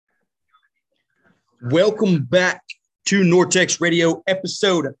Welcome back to Nortex Radio,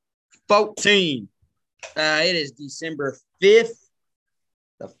 episode 14. It is December 5th,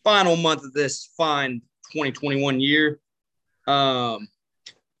 the final month of this fine 2021 year. Cowboys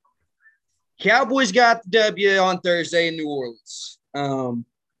got the W on Thursday in New Orleans. Where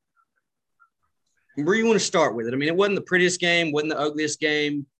you want to start with it? I mean, it wasn't the prettiest game, wasn't the ugliest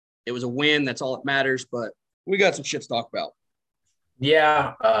game. It was a win. That's all that matters, but we got some shit to talk about.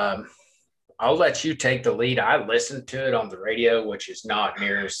 Yeah, I'll let you take the lead. I listened to it on the radio, which is not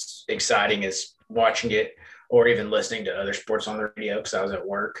near as exciting as watching it or even listening to other sports on the radio because I was at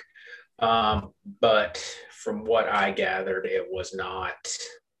work. But from what I gathered, it was not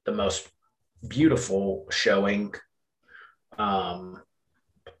the most beautiful showing. I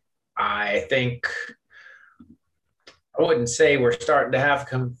think I wouldn't say we're starting to have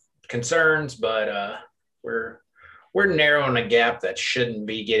concerns, but we're narrowing a gap that shouldn't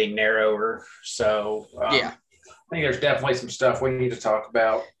be getting narrower. So I think there's definitely some stuff we need to talk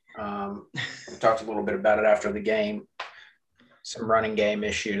about. We talked a little bit about it after the game, some running game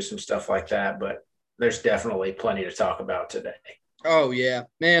issues, some stuff like that, but there's definitely plenty to talk about today. Oh, yeah,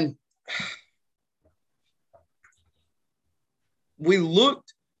 man. We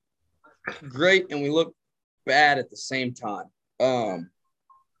looked great and we looked bad at the same time.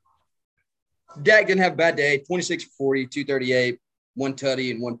 Dak didn't have a bad day, 26 for 40, 238, one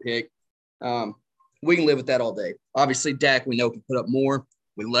tutty and one pick. We can live with that all day. Obviously, Dak, we know, can put up more.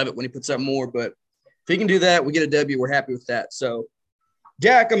 We love it when he puts up more, but if he can do that, we get a W. We're happy with that. So,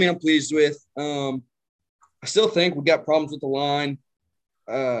 Dak, I mean, I'm pleased with. I still think we got problems with the line.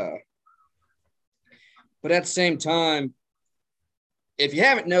 But at the same time, if you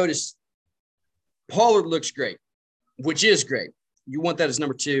haven't noticed, Pollard looks great, which is great. You want that as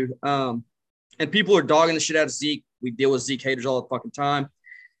number two. And people are dogging the shit out of Zeke. We deal with Zeke haters all the fucking time.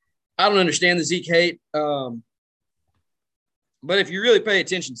 I don't understand the Zeke hate. But if you really pay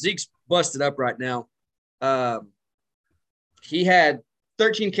attention, Zeke's busted up right now. He had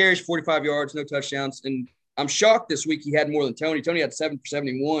 13 carries, 45 yards, no touchdowns. And I'm shocked this week he had more than Tony. Tony had 7 for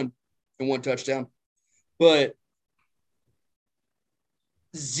 71 and one touchdown. But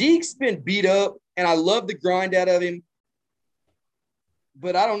Zeke's been beat up, and I love the grind out of him.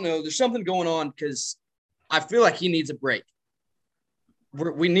 But I don't know. There's something going on because I feel like he needs a break.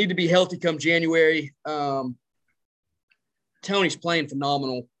 We need to be healthy come January. Tony's playing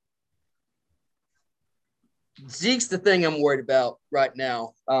phenomenal. Zeke's the thing I'm worried about right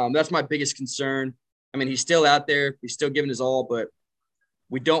now. That's my biggest concern. I mean, he's still out there. He's still giving his all, but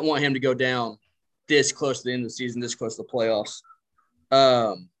we don't want him to go down this close to the end of the season, this close to the playoffs.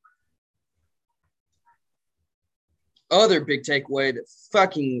 Other big takeaway that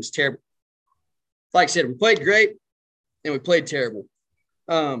fucking was terrible. Like I said, we played great and we played terrible.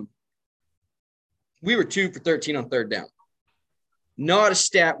 We were 2 for 13 on third down. Not a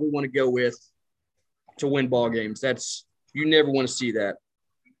stat we want to go with to win ball games. You never want to see that.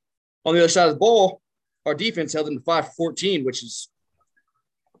 On the other side of the ball, our defense held them to 5 for 14, which is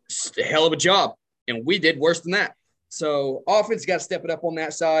a hell of a job. And we did worse than that. So offense got to step it up on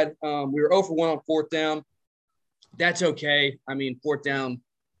that side. We were 0 for 1 on fourth down. That's okay. I mean, fourth down,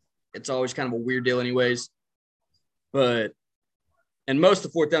 it's always kind of a weird deal anyways. And most of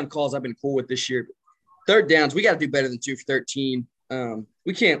the fourth down calls I've been cool with this year. But third downs, we got to do better than 2 for 13.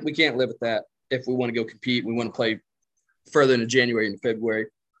 We can't live with that if we want to go compete. We want to play further into January and February.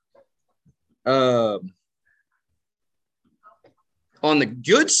 On the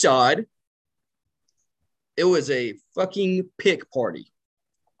good side, it was a fucking pick party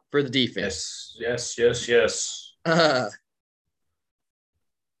for the defense. Yes. I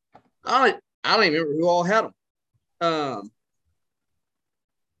don't even remember who all had them.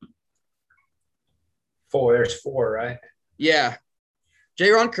 4. There's 4, right? Yeah.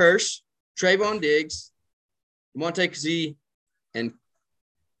 J-Ron Kearse, Trayvon Diggs, Monte Kazee, and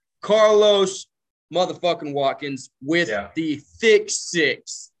Carlos motherfucking Watkins with the thick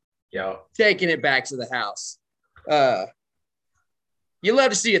 6. Yeah. Taking it back to the house. You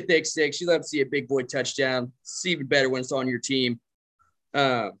love to see a thick 6. You love to see a big boy touchdown. It's even better when it's on your team.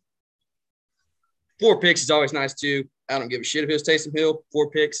 4 picks is always nice, too. I don't give a shit if it was Taysom Hill.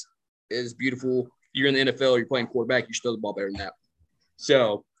 4 picks is beautiful. You're in the NFL, you're playing quarterback, you should throw the ball better than that.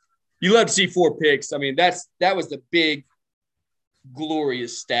 So you love to see 4 picks. I mean, that was the big,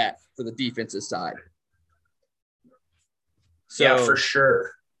 glorious stat for the defensive side. So, yeah, for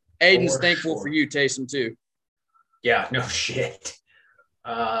sure. Aiden's thankful for you, Taysom, too. Yeah, no shit.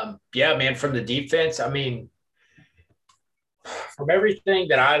 Yeah, man, from the defense, I mean, from everything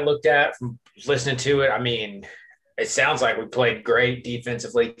that I looked at, from listening to it, I mean, it sounds like we played great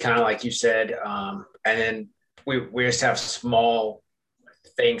defensively, kind of like you said. And then we just have small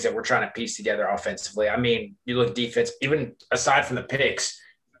things that we're trying to piece together offensively. I mean, you look at defense, even aside from the picks,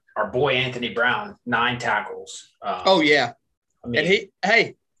 our boy Anthony Brown, 9 tackles. Oh yeah, I mean,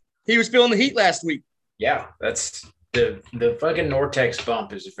 and he was feeling the heat last week. Yeah, that's the fucking Nortex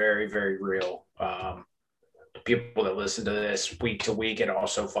bump is very, very real. People that listen to this week to week and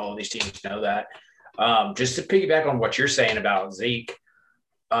also follow these teams know that. Just to piggyback on what you're saying about Zeke,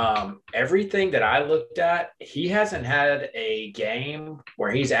 everything that I looked at, he hasn't had a game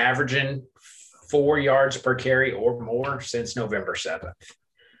where he's averaging 4 yards per carry or more since November 7th.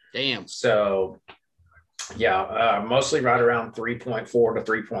 Damn. So, yeah, mostly right around 3.4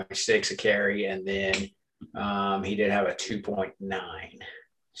 to 3.6 a carry. And then he did have a 2.9.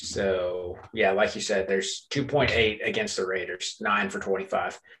 So, yeah, like you said, there's 2.8 against the Raiders, 9 for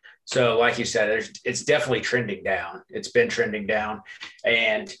 25. So, like you said, it's definitely trending down. It's been trending down.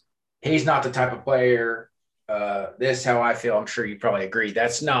 And he's not the type of player, this is how I feel. I'm sure you probably agree.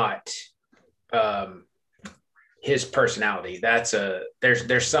 That's not his personality. That's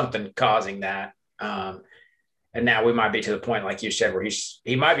there's something causing that. And now we might be to the point, like you said, where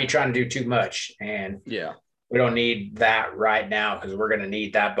he might be trying to do too much. And yeah, we don't need that right now because we're going to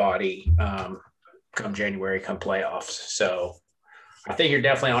need that body come January, come playoffs. So I think you're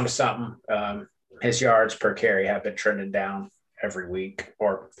definitely onto something. His yards per carry have been trending down every week,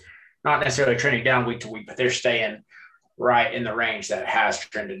 or not necessarily trending down week to week, but they're staying right in the range that has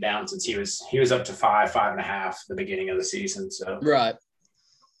trended down since he was up to 5.5 the beginning of the season. So right.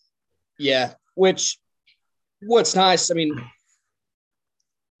 Yeah. What's nice, I mean,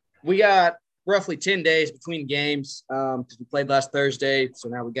 we got roughly 10 days between games because we played last Thursday. So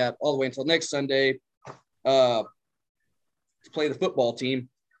now we got all the way until next Sunday to play the football team.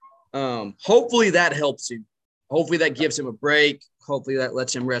 Hopefully that helps him. Hopefully that gives him a break. Hopefully that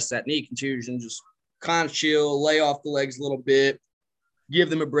lets him rest that knee contusion, just kind of chill, lay off the legs a little bit,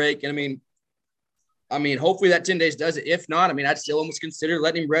 give them a break. And I mean, hopefully that 10 days does it. If not, I mean, I'd still almost consider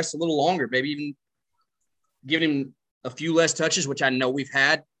letting him rest a little longer, maybe even giving him a few less touches, which I know we've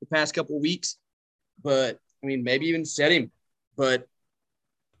had the past couple of weeks. But, I mean, maybe even set him. But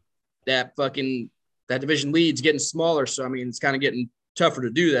that division lead's getting smaller. So, I mean, it's kind of getting tougher to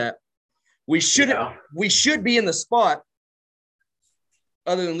do that. We should be in the spot,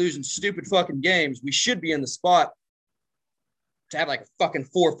 other than losing stupid fucking games, we should be in the spot to have like a fucking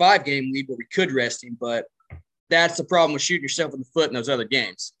 4 or 5 game lead where we could rest him. But that's the problem with shooting yourself in the foot in those other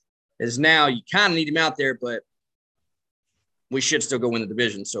games, is now you kind of need him out there, but we should still go win the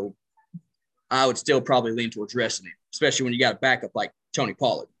division. So I would still probably lean towards resting him, especially when you got a backup like Tony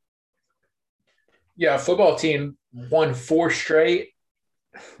Pollard. Yeah, football team won 4 straight.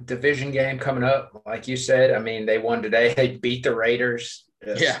 Division game coming up, like you said. I mean, they won today. They beat the Raiders.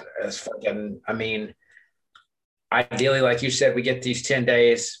 I mean, ideally, like you said, we get these 10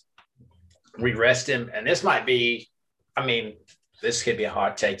 days, we rest him. And this might be, I mean, this could be a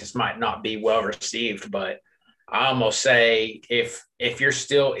hot take. This might not be well received, but I almost say if you're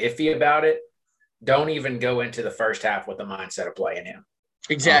still iffy about it, don't even go into the first half with the mindset of playing him.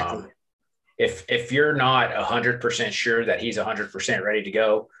 Exactly. If you're not 100% sure that he's 100% ready to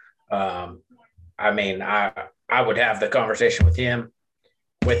go, I mean, I would have the conversation with him,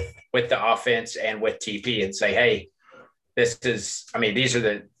 with the offense and with TP, and say, hey, this is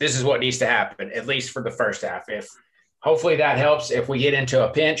what needs to happen, at least for the first half. If hopefully that helps. If we get into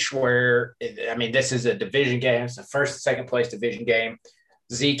a pinch where, I mean, this is a division game, it's the first and second place division game.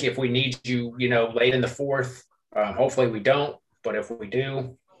 Zeke, if we need you, late in the fourth, hopefully we don't, but if we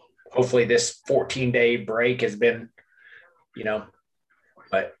do, hopefully this 14-day break has been,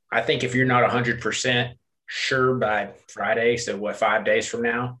 but I think if you're not 100% sure by Friday, so 5 days from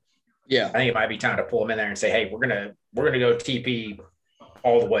now, yeah, I think it might be time to pull him in there and say, hey, we're gonna go TP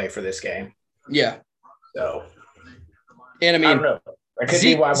all the way for this game. Yeah. So, and I mean, I don't know.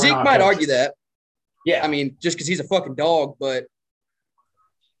 Zeke might argue that. Yeah. I mean, just because he's a fucking dog, but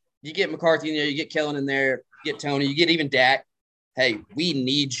you get McCarthy in there, you get Kellen in there, you get Tony, you get even Dak. Hey, we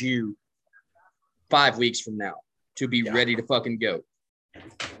need you 5 weeks from now to be ready to fucking go.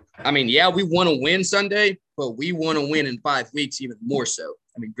 I mean, yeah, we want to win Sunday, but we want to win in 5 weeks even more so.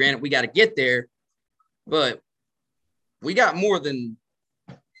 I mean, granted, we got to get there, but we got more than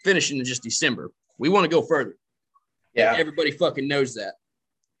finishing in just December. We want to go further. Yeah. And everybody fucking knows that.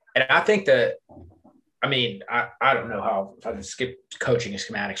 And I think that, I mean, I don't know how coaching and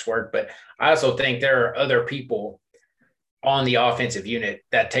schematics work, but I also think there are other people on the offensive unit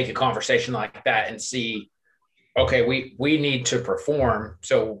that take a conversation like that and see, okay, we need to perform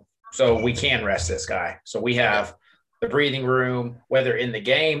so we can rest this guy. So we have the breathing room, whether in the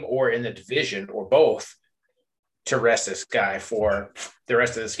game or in the division or both, to rest this guy for the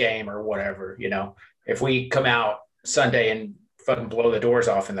rest of this game or whatever. If we come out Sunday and fucking blow the doors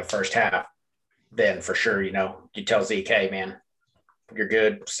off in the first half, then for sure, you tell Zeke, hey, man, you're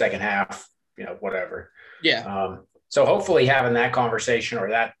good. Second half, whatever. Yeah. So hopefully having that conversation or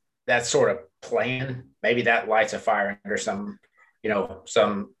that sort of plan, maybe that lights a fire under some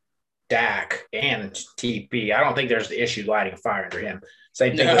Dak and TP. I don't think there's the issue lighting a fire under him.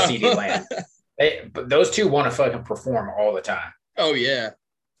 Same thing with CD Lamb. But those two want to fucking perform all the time. Oh, yeah.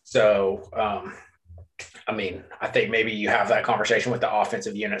 So, I think maybe you have that conversation with the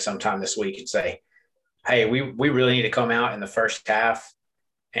offensive unit sometime this week and say, hey, we really need to come out in the first half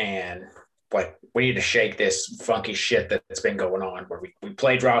and we need to shake this funky shit that's been going on where we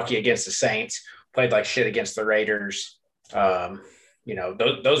played rocky against the Saints, played like shit against the Raiders.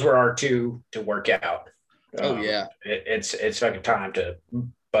 Those were our two to work out. Oh, yeah. It's fucking time to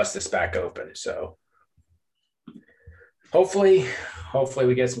bust this back open. So hopefully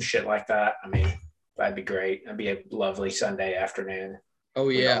we get some shit like that. That'd be great. That'd be a lovely Sunday afternoon. Oh,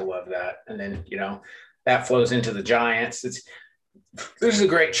 yeah. I love that. And then, that flows into the Giants. This is a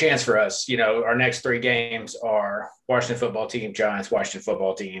great chance for us. Our next 3 games are Washington football team, Giants, Washington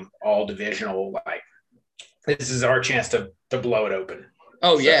football team, all divisional. This is our chance to blow it open.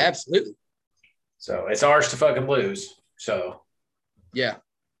 Oh, yeah, absolutely. So it's ours to fucking lose. So yeah.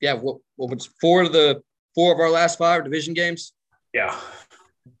 What was 4 of our last 5 division games? Yeah.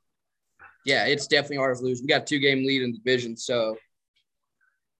 Yeah, it's definitely ours to lose. We got a 2-game lead in the division. So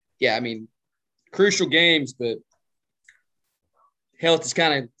yeah, crucial games, but health is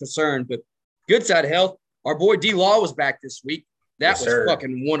kind of concerned. But good side of health, our boy D Law was back this week. That was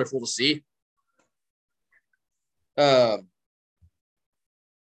fucking wonderful to see.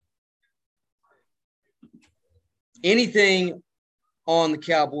 Anything on the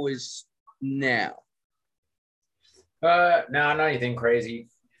Cowboys now? No, not anything crazy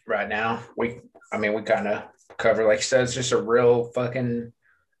right now. We kind of cover, like you said, it's just a real fucking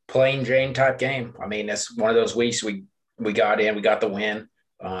plain Jane type game. It's one of those weeks we got in, we got the win.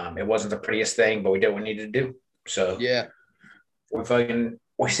 It wasn't the prettiest thing, but we did what we needed to do. So yeah,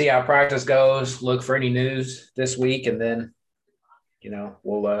 we see how practice goes, look for any news this week, and then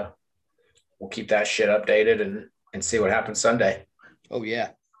we'll keep that shit updated and see what happens Sunday. Oh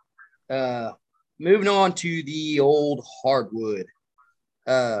yeah. Moving on to the old hardwood.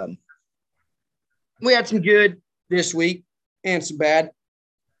 We had some good this week and some bad.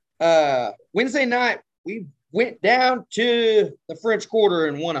 Wednesday night, we went down to the French Quarter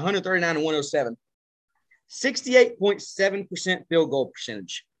and won 139-107. 68.7% field goal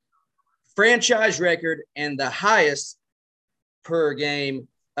percentage. Franchise record and the highest per game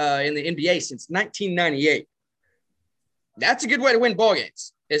in the NBA since 1998. That's a good way to win ball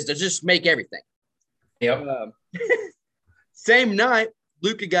games, is to just make everything. Yep. Same night,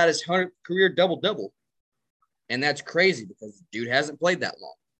 Luka got his 100th career double-double. And that's crazy because the dude hasn't played that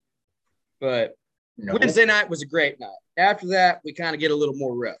long. But Wednesday night was a great night. After that, we kind of get a little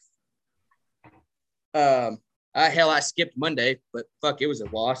more rough. I skipped Monday, but fuck, it was a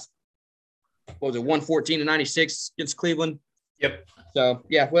loss. What was it, 114-96 against Cleveland? Yep. So,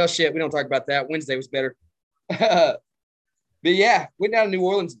 yeah, well, shit, we don't talk about that. Wednesday was better. But, yeah, went down to New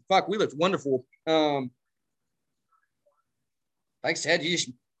Orleans. Fuck, we looked wonderful. Like I said, you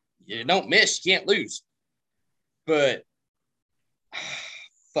don't miss, you can't lose. But,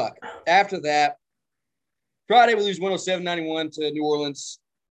 fuck, after that, Friday we lose 107-91 to New Orleans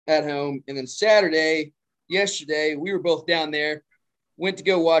at home. And then yesterday, we were both down there, went to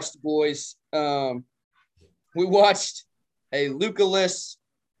go watch the boys. We watched a Luka-less,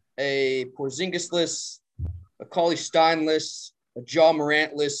 a Porzingis-less, a Cauley Stein-less, a Ja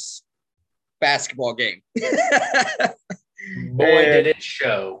Morant-less basketball game. Boy, did it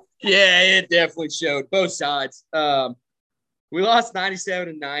show. Yeah, it definitely showed. Both sides. We lost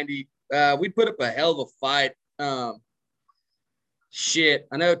 97-90. We put up a hell of a fight. Shit.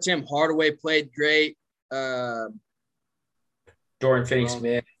 I know Tim Hardaway played great. Dorian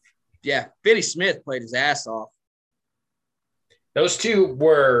Finney-Smith. Yeah, Finney-Smith played his ass off. Those two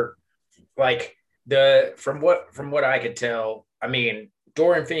were like from what I could tell,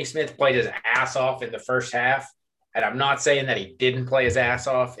 Dorian Finney-Smith played his ass off in the first half. And I'm not saying that he didn't play his ass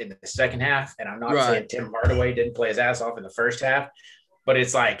off in the second half. And I'm not saying Tim Hardaway didn't play his ass off in the first half. But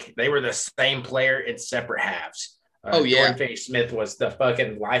it's like they were the same player in separate halves. Dorian Finney-Smith was the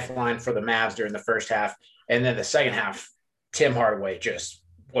fucking lifeline for the Mavs during the first half. And then the second half, Tim Hardaway just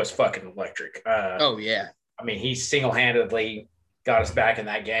was fucking electric. He single-handedly got us back in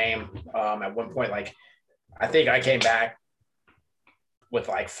that game. At one point, I think I came back with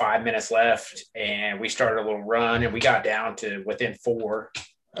like 5 minutes left, and we started a little run, and we got down to within 4.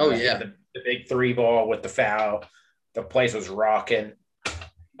 Oh, yeah. The big 3 ball with the foul. The place was rocking.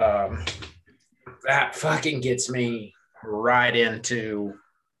 That fucking gets me right into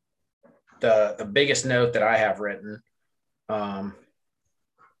the biggest note that I have written. The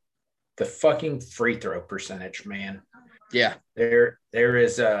fucking free throw percentage, man. Yeah. There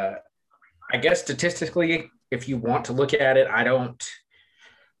is I guess statistically, if you want to look at it, I don't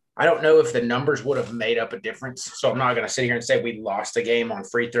know if the numbers would have made up a difference. So I'm not going to sit here and say we lost a game on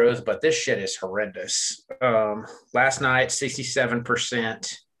free throws, but this shit is horrendous. Last night,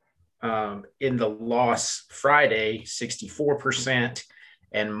 67%. In the loss Friday, 64%.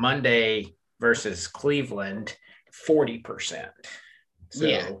 And Monday versus Cleveland, 40%. So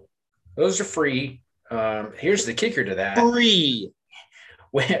yeah. Those are free. Here's the kicker to that. Free.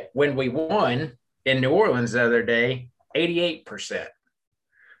 When we won in New Orleans the other day, 88%.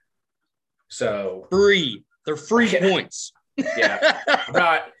 So free. They're free points. Yeah.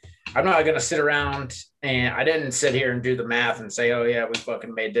 I'm not going to sit around, and I didn't sit here and do the math and say, oh, yeah, we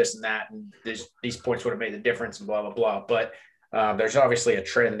fucking made this and that, and these points would have made the difference and blah, blah, blah. But there's obviously a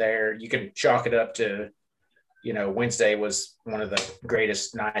trend there. You can chalk it up to, Wednesday was one of the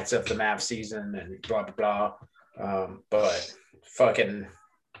greatest nights of the Mavs season and blah, blah, blah. But fucking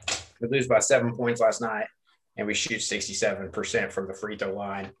we lose by 7 points last night, and we shoot 67% from the free throw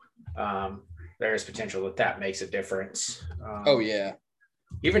line. There is potential that makes a difference. Oh, yeah.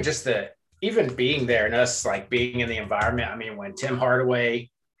 Even being there and us like being in the environment. I mean, when Tim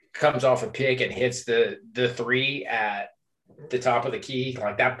Hardaway comes off a pick and hits the 3 at the top of the key,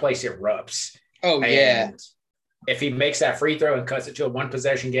 like that place erupts. Oh, yeah. And if he makes that free throw and cuts it to a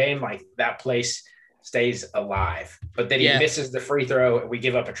 1-possession game, like that place stays alive. But then he misses the free throw and we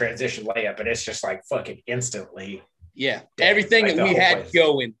give up a transition layup, and it's just like fucking instantly. Yeah. Dead. Everything like that we had place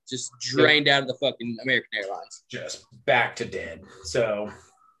going just drained out of the fucking American Airlines. Just back to dead. So,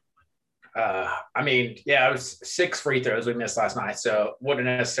 I mean, yeah, it was 6 free throws we missed last night, so wouldn't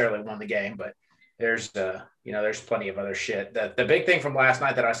necessarily won the game, but there's plenty of other shit. The big thing from last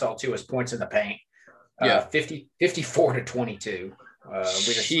night that I saw too was points in the paint. 54 to 22. We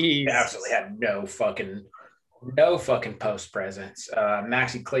just absolutely had no fucking post presence.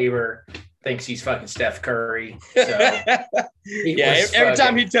 Maxi Kleber thinks he's fucking Steph Curry. So every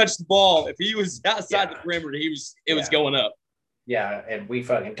time he touched the ball, if he was outside the perimeter, it was going up. Yeah, and we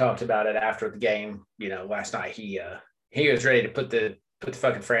fucking talked about it after the game. Last night he was ready to put the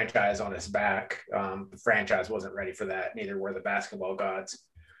fucking franchise on his back. The franchise wasn't ready for that. Neither were the basketball gods.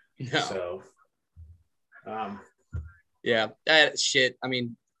 No. So, that shit. I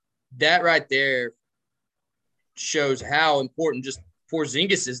mean, that right there shows how important just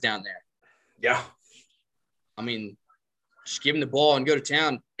Porzingis is down there. Yeah. I mean, just give him the ball and go to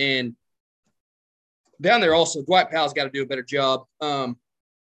town. And down there also, Dwight Powell's got to do a better job.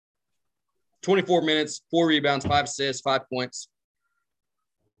 24 minutes, 4 rebounds, 5 assists, 5 points.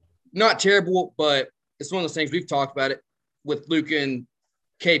 Not terrible, but it's one of those things we've talked about it with Luka and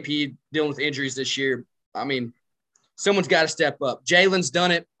KP dealing with injuries this year. I mean, someone's got to step up. Jalen's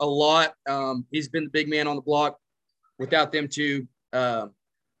done it a lot. He's been the big man on the block without them two.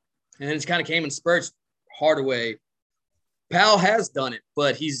 And then it's kind of came in spurts. Hardaway. Powell has done it,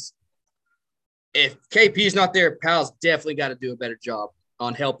 but if KP's not there, Powell's definitely got to do a better job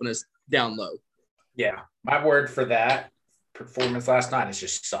on helping us down low. Yeah. My word for that performance last night is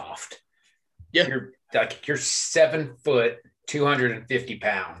just soft. Yeah. You're 7 foot, 250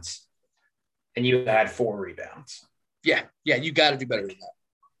 pounds, and you had 4 rebounds. Yeah. Yeah. You got to do better than that.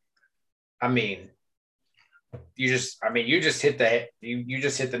 I mean, you just hit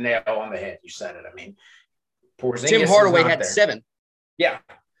the nail on the head. You said it. I mean, Porzingis Tim Hardaway had 7. Yeah.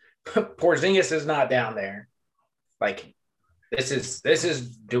 Porzingis is not down there. Like, this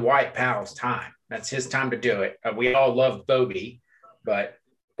is Dwight Powell's time. That's his time to do it. We all love Bobby, but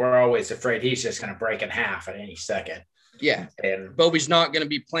we're always afraid he's just going to break in half at any second. Yeah. And Bobby's not going to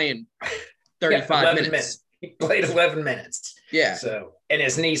be playing 35 minutes. He played 11 minutes. Yeah. So, and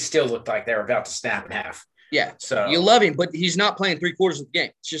his knees still looked like they were about to snap in half. Yeah. So you love him, but he's not playing 3/4 of the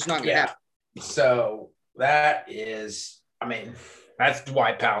game. It's just not going to happen. So that is, I mean, that's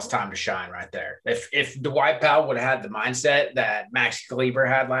Dwight Powell's time to shine right there. If Dwight Powell would have had the mindset that Maxi Kleber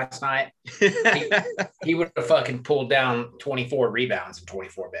had last night, he would have fucking pulled down 24 rebounds in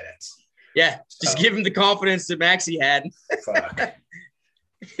 24 minutes. Yeah, just give him the confidence that Maxi had. Fuck.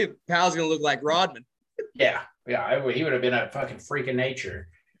 Powell's going to look like Rodman. Yeah, he would have been a fucking freak of nature.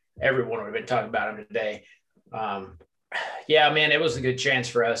 Everyone would have been talking about him today. Yeah, man, it was a good chance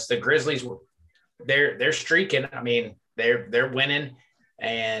for us. The Grizzlies they're streaking. I mean, they're winning,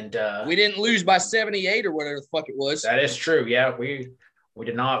 and we didn't lose by 78 or whatever the fuck it was. That is true. Yeah, we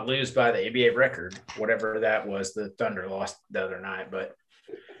did not lose by the NBA record, whatever that was. The Thunder lost the other night, but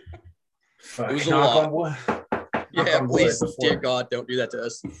it was a lot. Yeah, please, dear God, don't do that to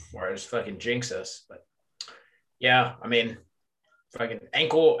us. Or just fucking jinx us. But yeah, I mean, fucking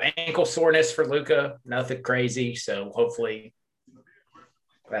ankle soreness for Luka, nothing crazy. So hopefully,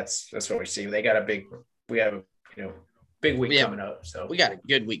 that's what we see. We have a big week coming up. So we got a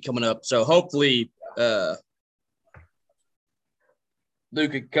good week coming up. So hopefully, Luka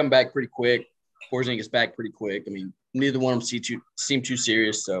can come back pretty quick. Porzingis back pretty quick. I mean, neither one of them seem too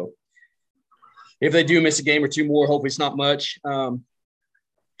serious. So if they do miss a game or two more, hopefully it's not much.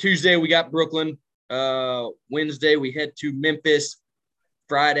 Tuesday, we got Brooklyn. Wednesday, we head to Memphis.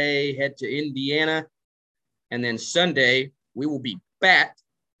 Friday, head to Indiana. And then Sunday, we will be back.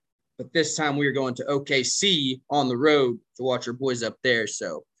 But this time we are going to OKC on the road to watch our boys up there.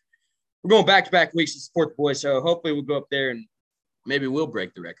 So we're going back-to-back weeks to support the boys. So hopefully we'll go up there and maybe we'll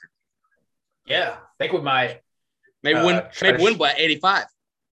break the record. Yeah, I think we might. Maybe win by 85.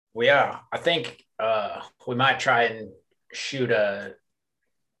 Well, yeah, I think we might try and shoot a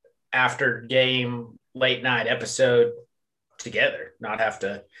after game late night episode together. Not have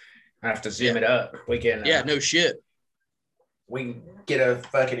to zoom it up. We can. No shit. We can get a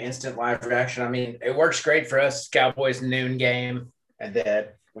fucking instant live reaction. I mean, it works great for us. Cowboys noon game, and then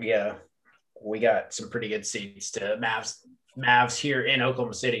we got some pretty good seats to Mavs here in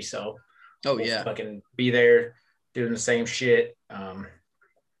Oklahoma City. So we'll fucking be there doing the same shit.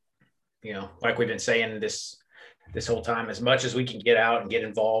 Like we've been saying this whole time, as much as we can get out and get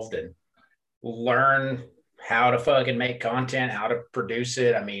involved and learn how to fucking make content, how to produce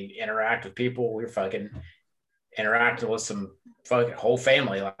it. I mean, interact with people. We're fucking interacting with some fucking whole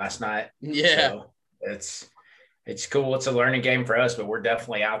family last night. Yeah. So it's cool. It's a learning game for us, but we're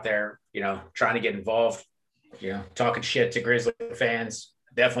definitely out there, trying to get involved, talking shit to Grizzly fans,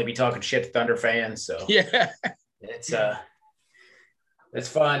 definitely be talking shit to Thunder fans. So yeah, it's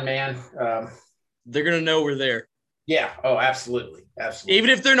fun, man. They're going to know we're there. Yeah. Oh, absolutely. Absolutely.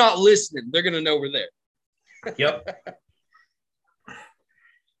 Even if they're not listening, they're going to know we're there. Yep.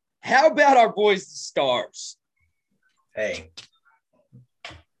 How about our boys, the Stars? Hey.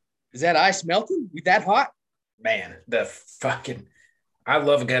 Is that ice melting? We that hot? Man, I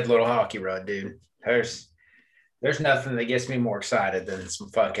love a good little hockey run, dude. There's nothing that gets me more excited than some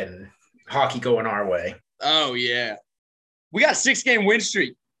fucking hockey going our way. Oh, yeah. We got a 6-game win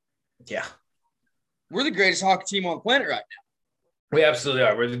streak. Yeah. We're the greatest hockey team on the planet right now. We absolutely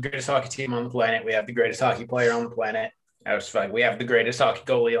are. We're the greatest hockey team on the planet. We have the greatest hockey player on the planet. We have the greatest hockey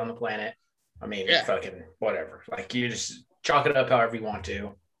goalie on the planet. I mean, fucking whatever. Like, you just chalk it up however you want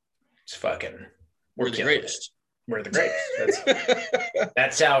to. It's fucking – We're the greatest. We're the greatest.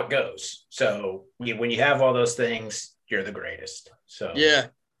 That's how it goes. So when you have all those things, you're the greatest. So yeah.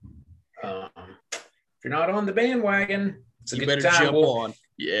 If you're not on the bandwagon, it's a you good better time. Jump on.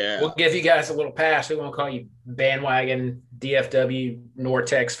 Yeah. We'll give you guys a little pass. We won't call you bandwagon DFW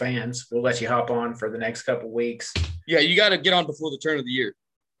Nortex fans. We'll let you hop on for the next couple weeks. Yeah, you got to get on before the turn of the year.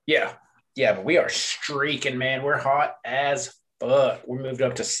 Yeah. Yeah, but we are streaking, man. We're hot as fuck. We moved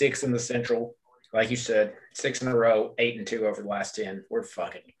up to 6 in the Central. Like you said, 6 in a row, 8-2 over the last 10. We're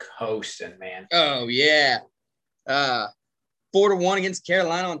fucking coasting, man. Oh, yeah. 4-1 against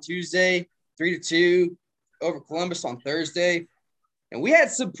Carolina on Tuesday, 3-2 over Columbus on Thursday. And we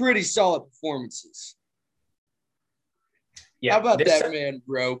had some pretty solid performances. Yeah. How about that man,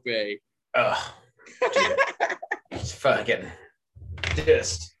 Rope? Oh, dude. It's fucking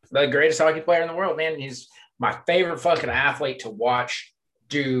just the greatest hockey player in the world, man. He's my favorite fucking athlete to watch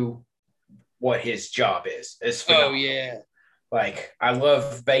do what his job is. It's phenomenal. Oh, yeah. Like, I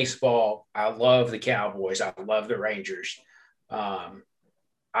love baseball. I love the Cowboys. I love the Rangers.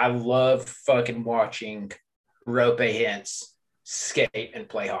 I love fucking watching Rope Hintz skate and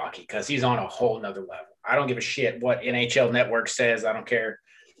play hockey because he's on a whole nother level. I don't give a shit what NHL Network says. I don't care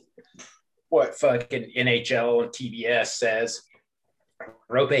what fucking NHL and TBS says.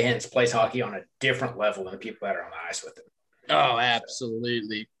 Rope Hintz plays hockey on a different level than the people that are on the ice with him. Oh,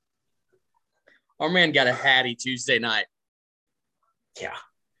 absolutely. Our man got a hattie Tuesday night. Yeah.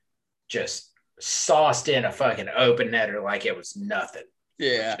 Just sauced in a fucking open netter like it was nothing.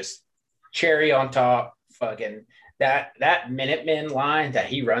 Yeah. Just cherry on top. Fucking that Minutemen line that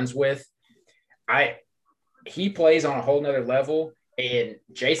he runs with, he plays on a whole nother level, and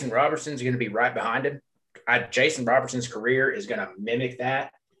Jason Robertson's going to be right behind him. Jason Robertson's career is going to mimic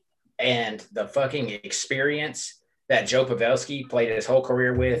that, and the fucking experience that Joe Pavelski played his whole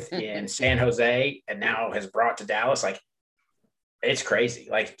career with in San Jose and now has brought to Dallas, like, it's crazy.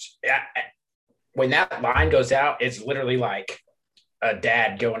 Like, when that line goes out, it's literally like a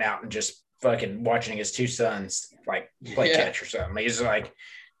dad going out and just fucking watching his two sons like play catch or something. He's like,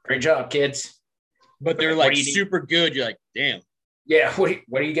 great job, kids. But they're like super good. You're like, damn. Yeah. What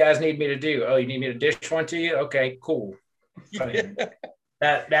do you guys need me to do? Oh, you need me to dish one to you? Okay, cool.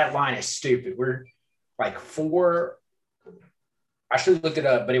 That line is stupid. We're like I should have looked it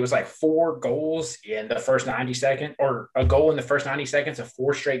up, but it was like 4 goals in the first 90 seconds, or a goal in the first 90 seconds of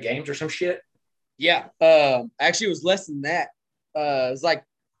 4 straight games or some shit. Yeah. Actually, it was less than that. It was like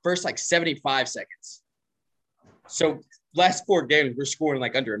first like 75 seconds. So last 4 games, we're scoring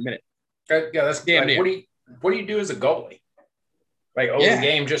like under a minute. Yeah, that's damn. Like, what do you do as a goalie? Like, the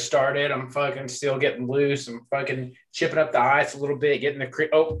game just started. I'm fucking still getting loose. I'm fucking chipping up the ice a little bit, getting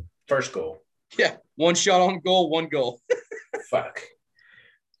the first goal. Yeah, 1 shot on goal, 1 goal. Fuck.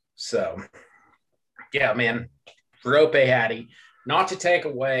 So, yeah, man. Rope Hattie. Not to take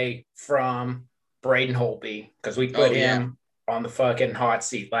away from Braden Holtby, because we put him on the fucking hot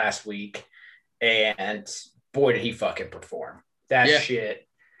seat last week, and boy, did he fucking perform. That shit.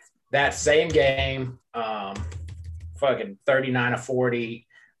 That same game, fucking 39-40.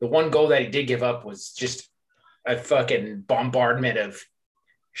 The one goal that he did give up was just a fucking bombardment of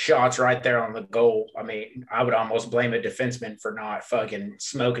shots right there on the goal. I mean, I would almost blame a defenseman for not fucking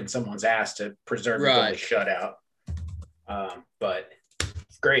smoking someone's ass to preserve the goalie shutout. But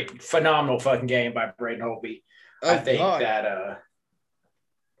great, phenomenal fucking game by Braden Holtby. I think that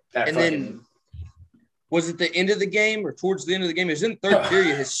and then was it the end of the game or towards the end of the game? It was in the third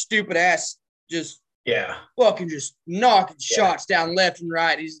period. His stupid ass just fucking just knocking shots down left and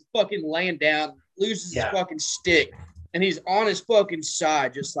right. He's fucking laying down, loses his fucking stick, and he's on his fucking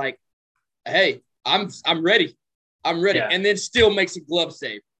side, just like, hey, I'm ready. I'm ready. And then still makes a glove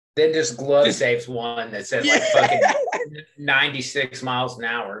save. Then just saves one that says like fucking 96 miles an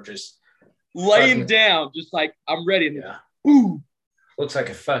hour, just laying down, just like, I'm ready. And ooh. Looks like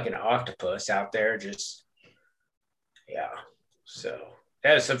a fucking octopus out there. Just, So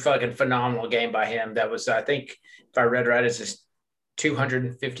that was a fucking phenomenal game by him. That was, I think, if I read right, it's his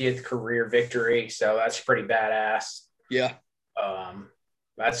 250th career victory. So that's pretty badass. Yeah.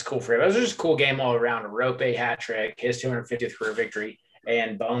 That's cool for him. It was just a cool game all around. A Rope hat trick, his 250th career victory,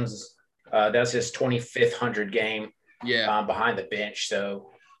 and Bones, that's his 25th 100 game. Yeah. Behind the bench. So,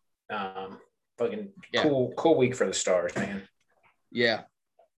 fucking cool week for the Stars, man. Yeah.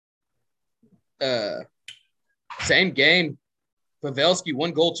 Same game. Pavelski,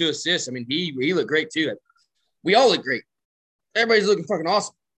 1 goal, 2 assists. I mean, he looked great too. We all look great. Everybody's looking fucking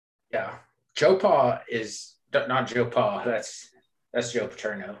awesome. Yeah. Joe Pa is not Joe Pa. That's Joe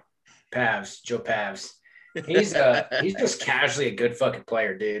Paterno. Joe Pavs. He's just casually a good fucking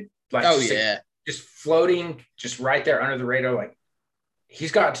player, dude. Like, just floating, just right there under the radar. Like,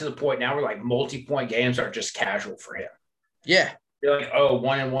 he's gotten to the point now where like multi-point games are just casual for him. Yeah. You're like,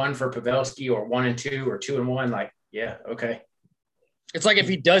 1-1 for Pavelski, or 1-2, or 2-1. Like, yeah, okay. It's like if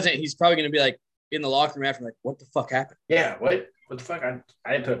he doesn't, he's probably going to be like in the locker room after, like, what the fuck happened? Yeah, what the fuck?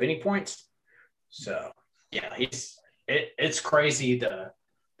 I didn't put up any points. So, yeah, it's crazy the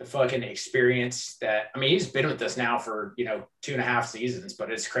fucking experience that, I mean, he's been with us now for, 2.5 seasons,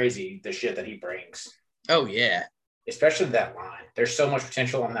 but it's crazy the shit that he brings. Oh, yeah. Especially that line. There's so much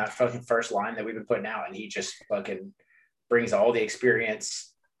potential on that fucking first line that we've been putting out, and he just fucking brings all the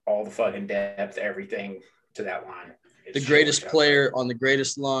experience, all the fucking depth, everything to that line. The greatest player on the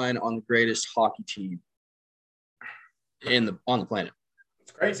greatest line on the greatest hockey team on the planet.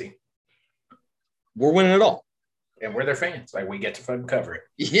 It's crazy. We're winning it all. And we're their fans. Like, we get to fucking cover it.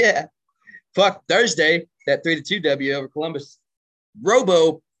 Yeah. Fuck, Thursday, that 3-2 W over Columbus.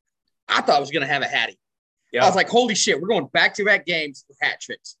 Robo, I thought was going to have a hattie. Yeah. I was like, holy shit, we're going back-to-back games with hat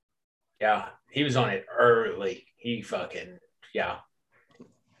tricks. Yeah. He was on it early. He fucking,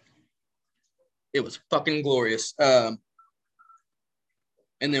 It was fucking glorious. And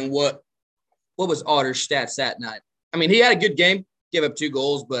then what was Otter's stats that night? I mean, he had a good game, gave up 2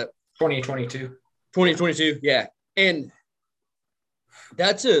 goals, but 2022, yeah. And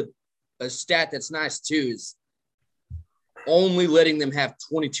that's a stat that's nice too, is only letting them have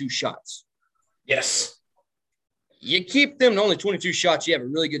 22 shots. Yes. You keep them to only 22 shots, you have a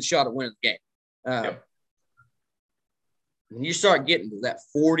really good shot at winning the game. When you start getting to that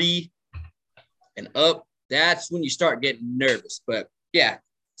 40 and up, that's when you start getting nervous. But, yeah,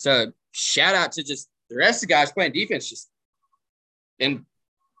 so shout out to just the rest of the guys playing defense, just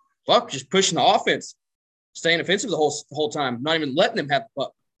pushing the offense, staying offensive the whole time, not even letting them have the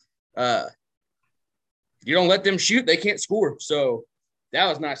puck. you don't let them shoot, they can't score. So that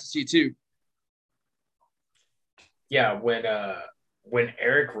was nice to see too. Yeah, when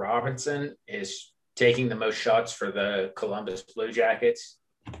Eric Robinson is taking the most shots for the Columbus Blue Jackets,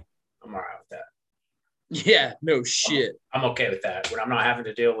 I'm all right with that. Yeah, no shit. I'm okay with that. When I'm not having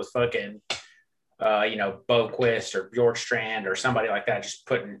to deal with fucking, Boquist or Bjorkstrand or somebody like that, just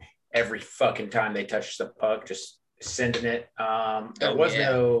putting every fucking time they touch the puck, just sending it. There was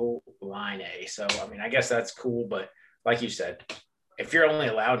no line A. So, I mean, I guess that's cool. But like you said, if you're only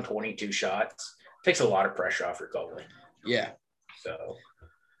allowed 22 shots, it takes a lot of pressure off your goalie. Yeah. So,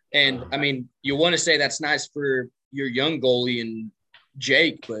 and I mean, you want to say that's nice for your young goalie and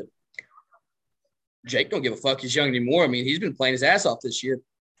Jake, but Jake don't give a fuck. He's young anymore. I mean, he's been playing his ass off this year.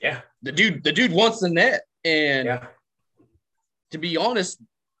 Yeah. The dude wants the net. And to be honest,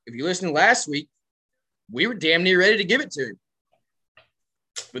 if you listened last week, we were damn near ready to give it to him.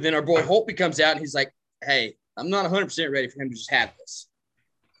 But then our boy Holtby comes out and he's like, hey, I'm not 100% ready for him to just have this.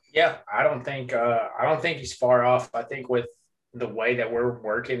 Yeah, I don't think he's far off. I think with the way that we're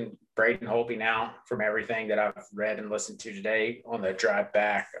working Braden Holtby now, from everything that I've read and listened to today on the drive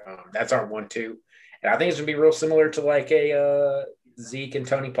back, that's our 1-2. And I think it's going to be real similar to like a Zeke and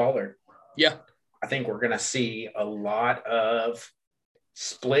Tony Pollard. Yeah. I think we're going to see a lot of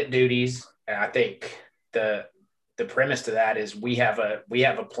split duties. And I think the premise to that is we have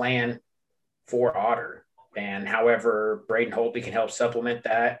a plan for Otter. And however Braden Holtby can help supplement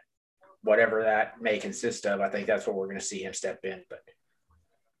that, whatever that may consist of, I think that's what we're going to see him step in. But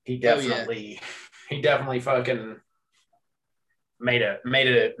he definitely fucking made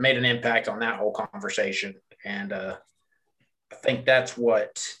an impact on that whole conversation. And I think that's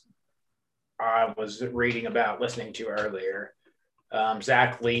what I was reading about, listening to earlier.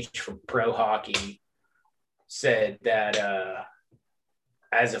 Zach Leach from Pro Hockey said that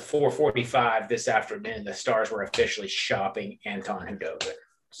as of 4:45 this afternoon, the Stars were officially shopping Anton Khudobin.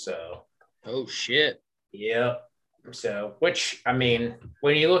 So, oh shit, yep. So, which I mean,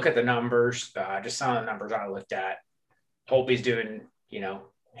 when you look at the numbers, just some of the numbers I looked at, Holtby's doing,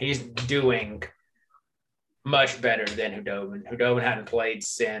 he's doing much better than Khudobin. Khudobin hadn't played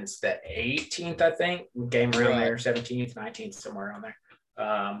since the 18th, I think, game around there, 17th, 19th, somewhere around there.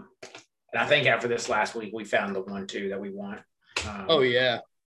 And I think after this last week, we found the 1-2 that we want. Oh, yeah.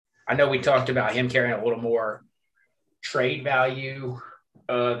 I know we talked about him carrying a little more trade value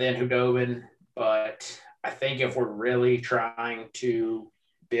than Khudobin, but I think if we're really trying to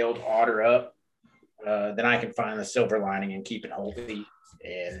build Otter up, then I can find the silver lining and keep it Holtby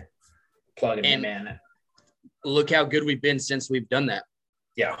and plugging him in. Look how good we've been since we've done that.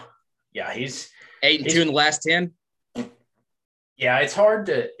 Yeah. Yeah, he's 8-2 in the last 10. Yeah, it's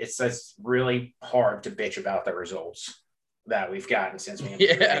really hard to bitch about the results that we've gotten since we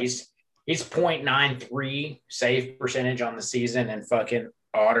he's .93 save percentage on the season and fucking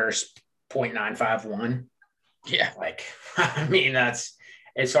Otter's .951. Yeah. Like, I mean,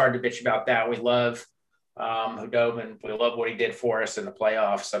 it's hard to bitch about that. We love Khudobin. We love what he did for us in the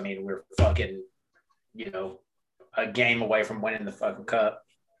playoffs. I mean, we're fucking, a game away from winning the fucking cup.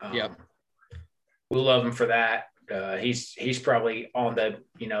 We love him for that. He's probably on the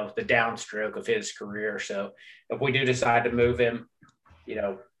downstroke of his career. So if we do decide to move him,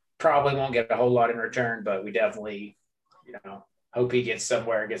 probably won't get a whole lot in return, but we definitely, hope he gets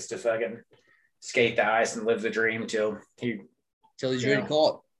somewhere, gets to fucking skate the ice and live the dream till he's ready to call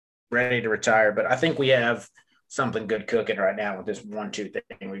it. Ready to retire. But I think we have something good cooking right now with this 1-2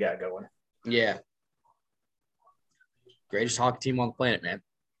 thing we got going. Yeah. Greatest hockey team on the planet, man.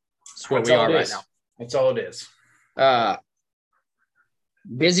 That's where we are right now. That's all it is.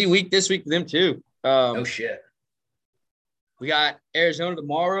 Busy week this week for them too. Oh shit. We got Arizona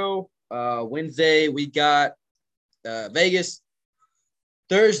tomorrow. Wednesday we got Vegas.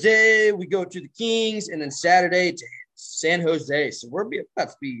 Thursday we go to the Kings, and then Saturday to San Jose. So we're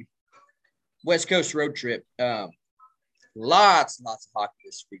about to be West Coast road trip. Lots of hockey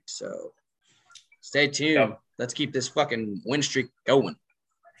this week. So stay tuned. Yep. Let's keep this fucking win streak going.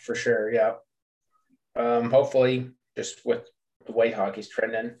 For sure, yeah. Hopefully, just with the way hockey's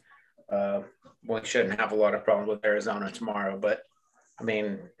trending, we shouldn't have a lot of problems with Arizona tomorrow. But, I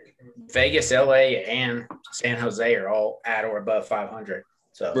mean, Vegas, LA, and San Jose are all at or above 500.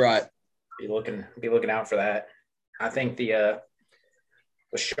 So right, be looking out for that. I think the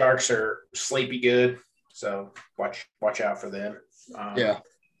Sharks are sleepy good, so watch out for them. Yeah.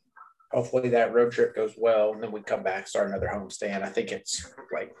 Hopefully that road trip goes well, and then we come back, start another homestand. I think it's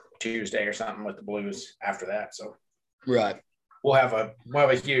like Tuesday or something with the Blues after that. So right, we'll have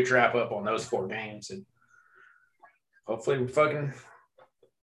a huge wrap up on those 4 games, and hopefully we fucking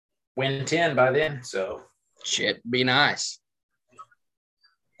win 10 by then. So Shit, be nice.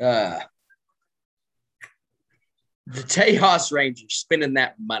 The Tejas Rangers spending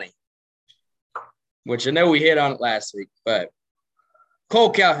that money, which I know we hit on it last week, but Cole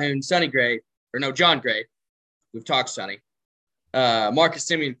Calhoun, John Gray, we've talked Sonny, Marcus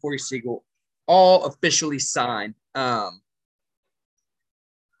Semien, Corey Siegel, all officially signed.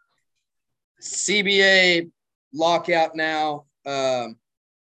 CBA lockout now.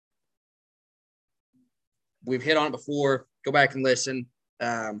 We've hit on it before. Go back and listen.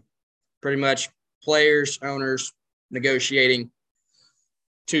 Pretty much players, owners, negotiating,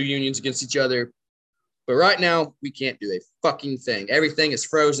 two unions against each other. But right now, we can't do a fucking thing. Everything is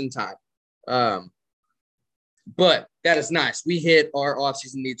frozen time. But that is nice. We hit our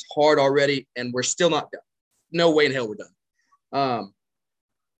offseason needs hard already, and we're still not done. No way in hell we're done.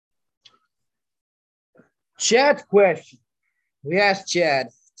 Chad's question. We asked Chad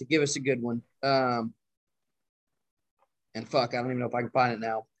to give us a good one. And fuck, I don't even know if I can find it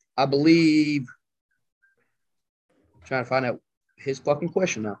now. I believe – trying to find out his fucking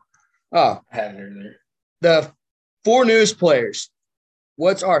question now. Oh, I had it earlier. The 4 news players.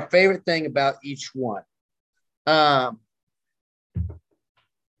 What's our favorite thing about each one? We'll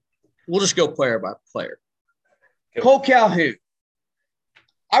just go player by player. Cool. Cole Calhoun.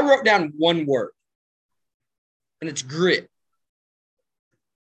 I wrote down one word, and it's grit.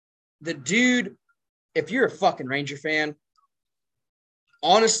 The dude, if you're a fucking Ranger fan,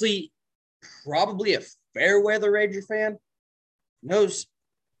 honestly, probably a fair weather Ranger fan, knows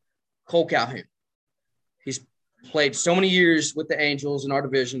Cole Calhoun. He's played so many years with the Angels in our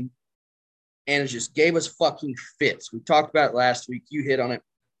division, and it just gave us fucking fits. We talked about it last week. You hit on it.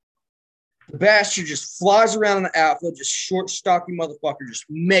 The bastard just flies around in the outfield, just short, stocky motherfucker, just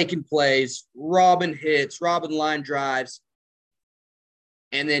making plays, robbing hits, robbing line drives,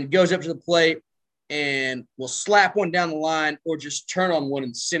 and then goes up to the plate and will slap one down the line or just turn on one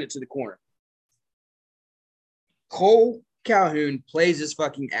and send it to the corner. Cole Calhoun plays his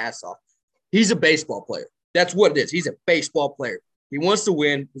fucking ass off. He's a baseball player. That's what it is. He's a baseball player. He wants to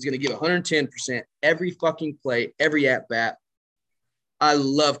win. He's going to give 110% every fucking play, every at-bat. I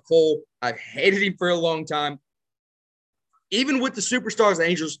love Cole. I've hated him for a long time. Even with the superstars the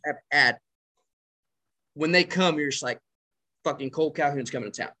Angels have had, when they come, you're just like, fucking Cole Calhoun's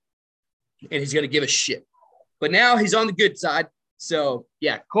coming to town. And he's going to give a shit. But now he's on the good side. So,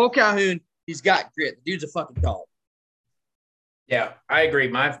 yeah, Cole Calhoun, he's got grit. The dude's a fucking dog. Yeah, I agree.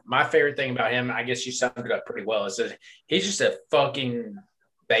 My favorite thing about him, I guess you summed it up pretty well, is that he's just a fucking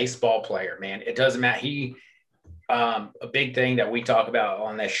baseball player, man. It doesn't matter. A big thing that we talk about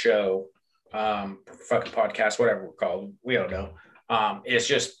on this show, fucking podcast, whatever we're called, we don't know. It's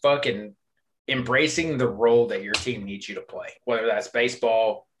just fucking embracing the role that your team needs you to play, whether that's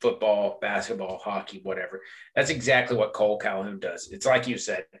baseball, football, basketball, hockey, whatever. That's exactly what Cole Calhoun does. It's like you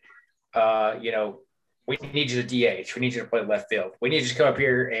said, we need you to DH. We need you to play left field. We need you to come up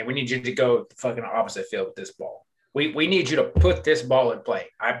here and we need you to go the fucking opposite field with this ball. We need you to put this ball in play.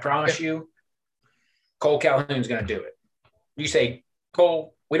 I promise you, Cole Calhoun's going to do it. You say,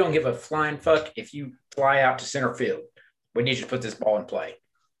 Cole, we don't give a flying fuck if you fly out to center field. We need you to put this ball in play.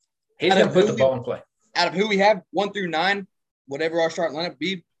 He's going to put the ball in play. Out of who we have, 1 through 9, whatever our starting lineup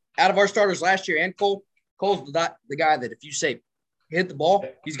be, out of our starters last year and Cole's the guy that if you say hit the ball,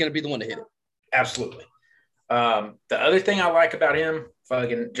 he's going to be the one to hit it. Absolutely. The other thing I like about him,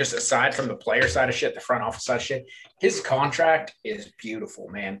 fucking just aside from the player side of shit, the front office side of shit, his contract is beautiful,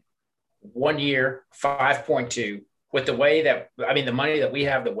 man. 1 year, 5.2. With the way that, the money that we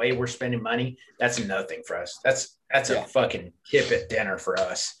have, the way we're spending money, that's nothing for us. That's a fucking tip at dinner for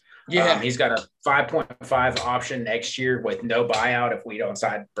us. Yeah. He's got a 5.5 option next year with no buyout if we don't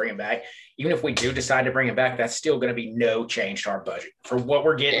decide to bring him back. Even if we do decide to bring him back, that's still going to be no change to our budget. For what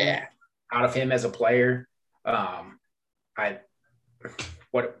we're getting out of him as a player,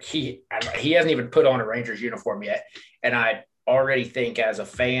 he hasn't even put on a Rangers uniform yet. And I already think as a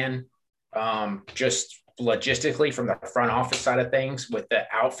fan, just logistically from the front office side of things with the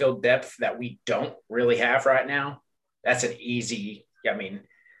outfield depth that we don't really have right now, that's an easy,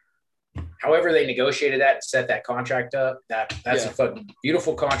 however they negotiated that and set that contract up, that's a fucking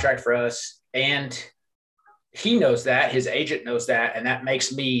beautiful contract for us. And he knows that, his agent knows that, and that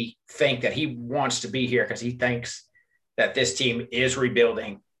makes me think that he wants to be here because he thinks that this team is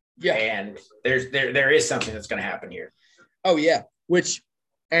rebuilding. Yeah. And there is something that's going to happen here. Oh, yeah.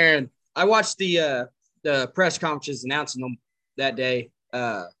 And I watched the press conferences announcing them that day,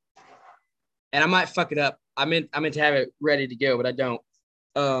 and I might fuck it up. I meant to have it ready to go, but I don't.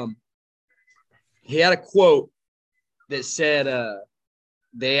 He had a quote that said,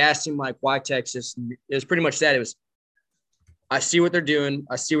 they asked him, like, why Texas? It was pretty much that. It was, I see what they're doing.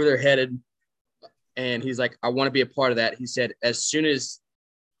 I see where they're headed. And he's like, I want to be a part of that. He said, as soon as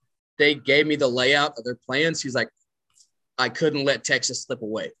they gave me the layout of their plans, he's like, I couldn't let Texas slip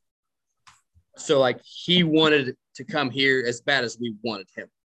away. So, like, he wanted to come here as bad as we wanted him.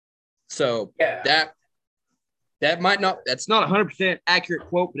 So that might not – that's not a 100% accurate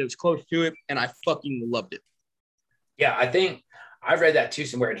quote, but it was close to it, and I fucking loved it. Yeah, I think I read that too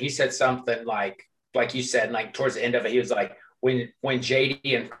somewhere, and he said something like you said, like towards the end of it, he was like, when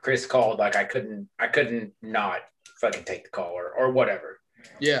JD and Chris called, like I couldn't not fucking take the call or whatever.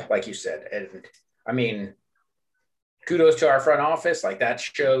 Yeah. Like you said. And I mean, kudos to our front office. Like that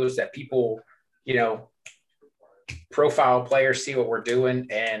shows that people, you know, profile players, see what we're doing.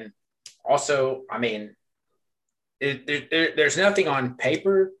 And also, I mean, there's nothing on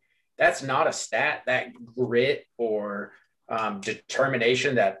paper. That's not a stat. That grit or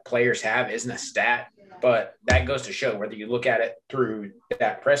determination that players have isn't a stat. But that goes to show whether you look at it through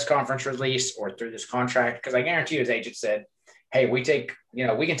that press conference release or through this contract, because I guarantee you his agent said, hey, we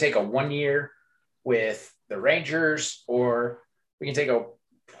can take a 1 year with the Rangers, or we can take a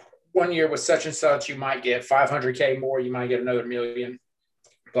 1 year with such and such. You might get $500K more. You might get another $1 million,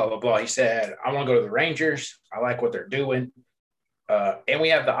 blah, blah, blah. He said, I want to go to the Rangers. I like what they're doing. And we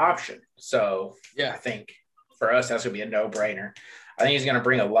have the option. So yeah, I think for us, that's going to be a no-brainer. I think he's going to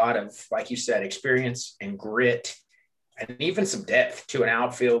bring a lot of, like you said, experience and grit and even some depth to an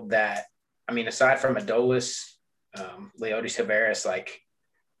outfield that, I mean, aside from Adolis, Leody Taveras, like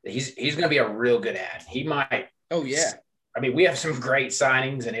he's going to be a real good ad. He might. Oh, yeah. I mean, we have some great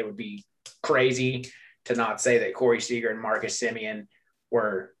signings, and it would be crazy to not say that Corey Seager and Marcus Semien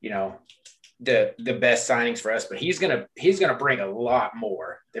were, you know, the best signings for us, but he's going to bring a lot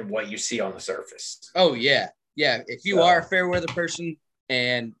more than what you see on the surface. Oh, yeah. Yeah, if you are a fair weather person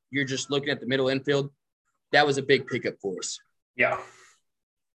and you're just looking at the middle infield, that was a big pickup for us. Yeah.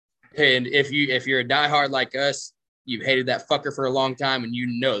 And if you're a diehard like us, you've hated that fucker for a long time, and you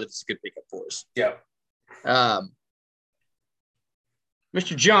know that it's a good pickup for us. Yeah.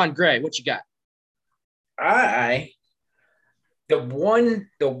 Mr. John Gray, what you got? The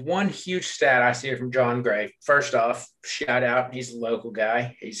one huge stat I see from John Gray. First off, shout out, he's a local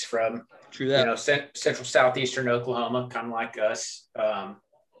guy. He's from central southeastern Oklahoma, kind of like us.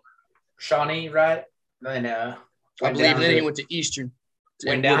 Shawnee, right? And I believe then he went to Eastern.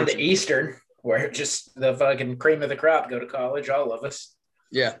 Went down to Eastern, where just the fucking cream of the crop go to college, all of us.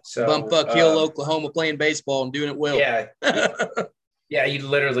 Yeah. So Bumfuck Hill, Oklahoma, playing baseball and doing it well. Yeah. Yeah, you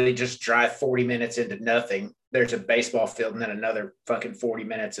literally just drive 40 minutes into nothing. There's a baseball field and then another fucking 40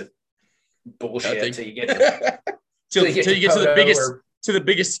 minutes of bullshit until you get to the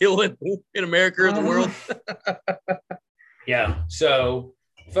biggest hill in America or the world. Yeah. So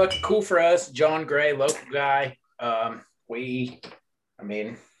fucking cool for us. John Gray, local guy. We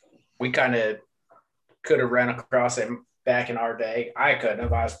kind of could have run across him back in our day. I couldn't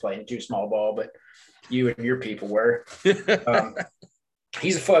have. I was playing too small ball, but you and your people were.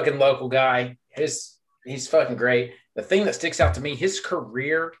 He's a fucking local guy. He's fucking great. The thing that sticks out to me, his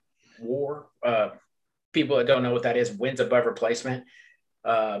career WAR, people that don't know what that is, wins above replacement.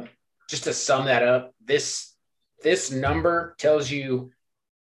 Just to sum that up, this number tells you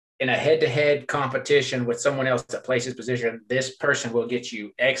in a head-to-head competition with someone else that plays his position, this person will get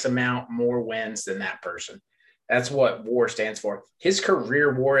you X amount more wins than that person. That's what WAR stands for. His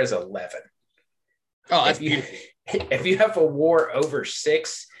career WAR is 11. Oh, that's beautiful. If you have a WAR over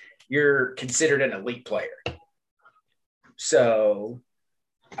 6, you're considered an elite player. So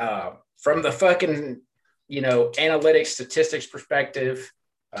from the fucking, analytics, statistics perspective,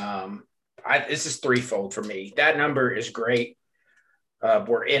 this is threefold for me. That number is great.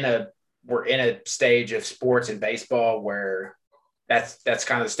 We're in a stage of sports and baseball where that's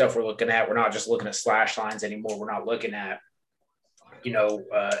kind of the stuff we're looking at. We're not just looking at slash lines anymore. We're not looking at,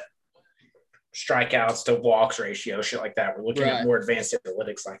 strikeouts to walks ratio, shit like that. We're looking at more advanced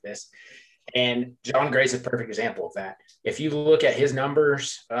analytics like this. And John Gray's a perfect example of that. If you look at his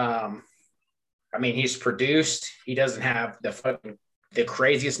numbers, he's produced. He doesn't have the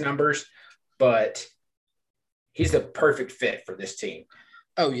craziest numbers, but he's the perfect fit for this team.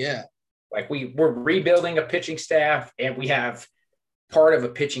 Oh, yeah. Like we're rebuilding a pitching staff, and we have part of a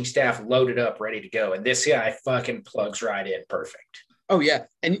pitching staff loaded up, ready to go. And this guy fucking plugs right in perfect. Oh, yeah.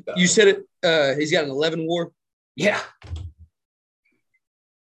 And you said it, he's got an 11 WAR. Yeah.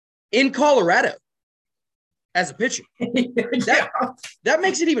 In Colorado as a pitcher. That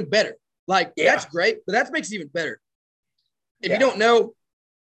makes it even better. That's great, but that makes it even better. If you don't know,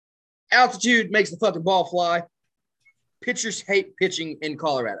 altitude makes the fucking ball fly. pitchers hate pitching in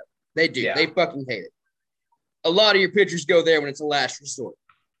Colorado. They do. Yeah. They fucking hate it. A lot of your pitchers go there when it's a last resort.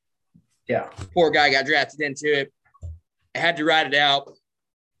 Yeah. Poor guy got drafted into it. Had to ride it out.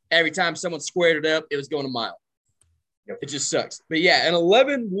 Every time someone squared it up, it was going a mile. Yep. It just sucks. But yeah, an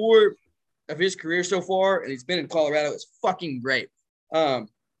 11 WAR of his career so far, and he's been in Colorado, is fucking great. I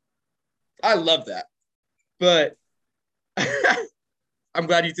love that. But I'm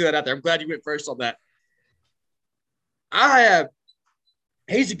glad you threw that out there. I'm glad you went first on that.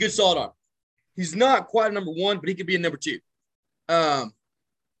 He's a good solid arm. He's not quite a number one, but he could be a number two. And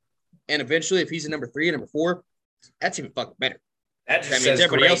eventually, if he's a number three and number four, that's even fucking better. That just says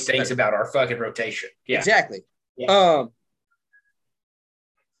great things about our fucking rotation. Yeah. Exactly. Yeah.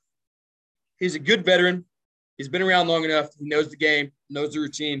 He's a good veteran. He's been around long enough. He knows the game, knows the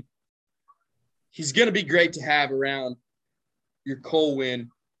routine. He's going to be great to have around your Cole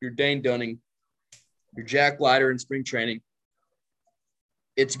Winn, your Dane Dunning, your Jack Leiter in spring training.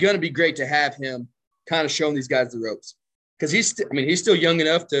 It's going to be great to have him kind of showing these guys the ropes. Because he's still young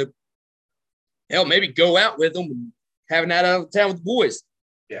enough to, hell, maybe go out with them and have a night out of town with the boys.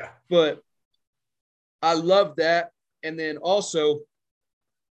 Yeah. But I love that. And then also,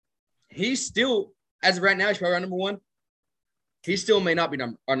 he's still, as of right now, he's probably our number one. He still may not be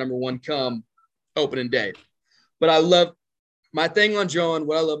our number one come opening day. But I love – my thing on John,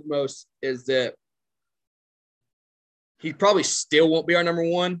 what I love most is that he probably still won't be our number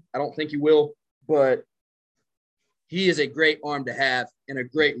one. I don't think he will. But he is a great arm to have and a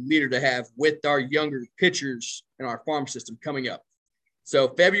great leader to have with our younger pitchers in our farm system coming up. So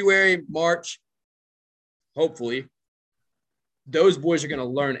February, March, hopefully, those boys are going to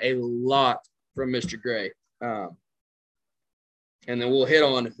learn a lot from Mr. Gray. And then we'll hit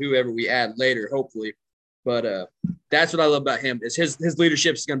on whoever we add later, hopefully. But that's what I love about him is his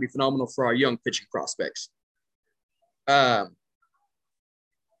leadership is going to be phenomenal for our young pitching prospects. Marcus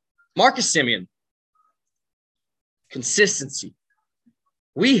Semien. Consistency.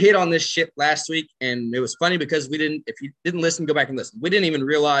 We hit on this shit last week, and it was funny because if you didn't listen, go back and listen. We didn't even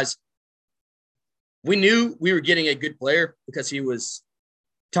realize we knew we were getting a good player because he was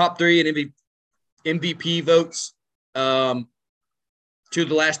top 3 in MVP votes 2 of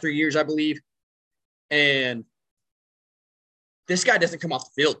the last 3 years, I believe. And this guy doesn't come off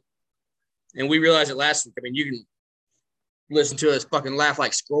the field. And we realized it last week. I mean, you can listen to us fucking laugh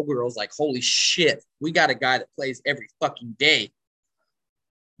like schoolgirls, like, holy shit, we got a guy that plays every fucking day.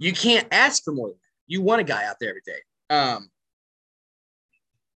 You can't ask for more than that. You want a guy out there every day.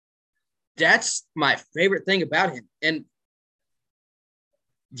 That's my favorite thing about him. And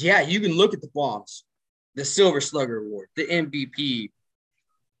yeah, you can look at the bombs, the Silver Slugger Award, the MVP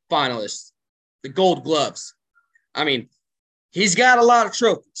finalists, the Gold Gloves. I mean, he's got a lot of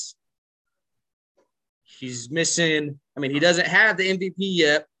trophies. He's missing. I mean, he doesn't have the MVP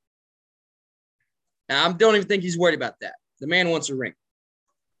yet. Now, I don't even think he's worried about that. The man wants a ring.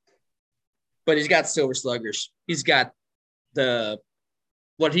 But he's got Silver Sluggers. He's got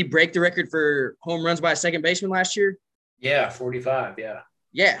he break the record for home runs by a second baseman last year? Yeah, 45, yeah.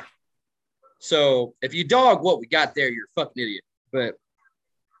 Yeah. So if you dog what we got there, you're a fucking idiot. But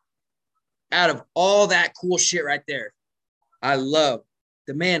out of all that cool shit right there, I love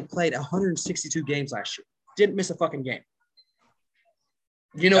the man played 162 games last year. Didn't miss a fucking game.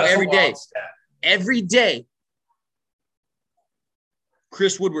 That's every day,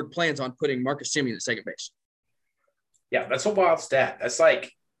 Chris Woodward plans on putting Marcus Semien at second base. Yeah, that's a wild stat. That's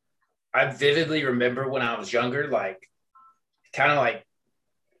like, I vividly remember when I was younger, like, kind of like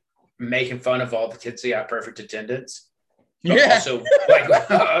making fun of all the kids that got perfect attendance. But yeah. Also, like,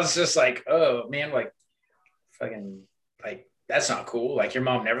 I was just like, oh, man, like, fucking, like, that's not cool. Like, your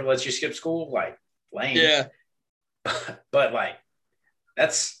mom never lets you skip school. Like, lame. Yeah. But, like,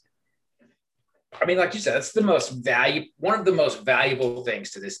 like you said, that's one of the most valuable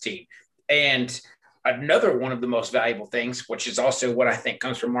things to this team. And another one of the most valuable things, which is also what I think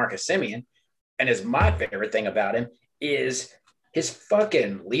comes from Marcus Semien, and is my favorite thing about him, is his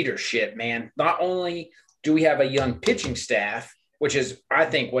fucking leadership, man. Not only do we have a young pitching staff, which is, I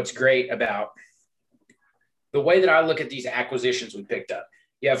think, what's great about the way that I look at these acquisitions we picked up.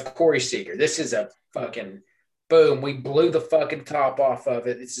 You have Corey Seager. This is a fucking boom. We blew the fucking top off of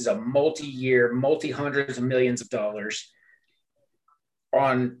it. This is a multi-year, multi-hundreds of millions of dollars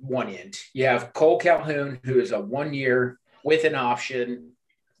on one end. You have Cole Calhoun, who is a 1-year with an option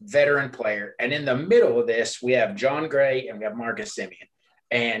veteran player. And in the middle of this, we have John Gray and we have Marcus Semien.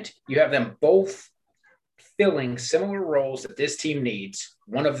 And you have them both filling similar roles that this team needs.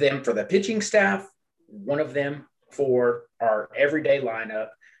 One of them for the pitching staff, one of them for our everyday lineup,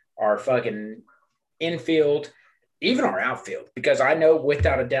 our fucking infield. even our outfield, because I know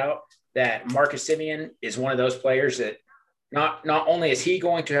without a doubt that Marcus Semien is one of those players that not only is he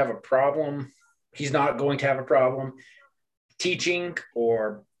going to have a problem, he's not going to have a problem teaching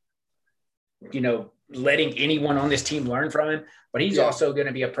or, letting anyone on this team learn from him, but he's also going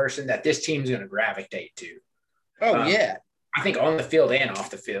to be a person that this team's going to gravitate to. Oh, yeah. I think on the field and off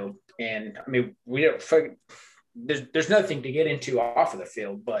the field. And I mean, there's nothing to get into off of the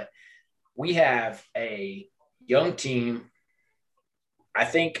field, but we have a young team. I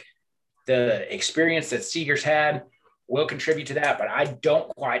think the experience that Seager's had will contribute to that, but I don't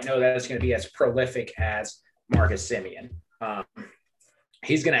quite know that it's going to be as prolific as Marcus Semien.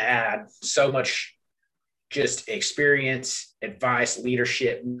 He's going to add so much just experience, advice,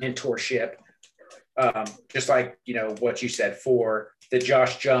 leadership, mentorship, just like, what you said for the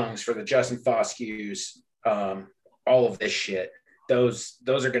Josh Jungs, for the Justin Foscues, all of this shit. Those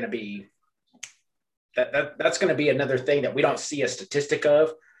are going to be that's going to be another thing that we don't see a statistic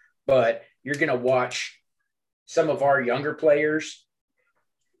of, but you're going to watch some of our younger players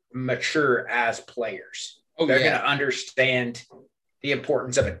mature as players. They're going to understand the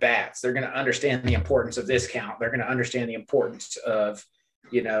importance of at-bats. They're going to understand the importance of this count. They're going to understand the importance of,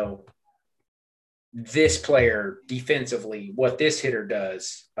 this player defensively, what this hitter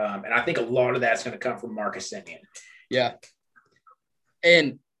does. And I think a lot of that's going to come from Marcus Semien. Yeah.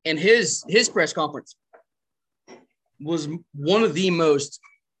 And his press conference was one of the most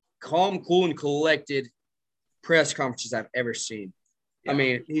calm, cool, and collected press conferences I've ever seen. Yeah. I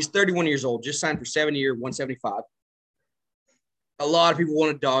mean, he's 31 years old, just signed for 7-year, 175. A lot of people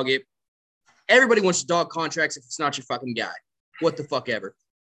want to dog it. Everybody wants to dog contracts if it's not your fucking guy. What the fuck ever.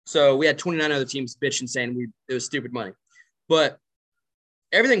 So we had 29 other teams bitching saying it was stupid money. But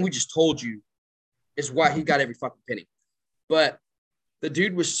everything we just told you is why he got every fucking penny. But the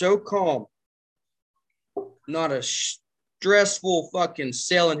dude was so calm, not a stressful fucking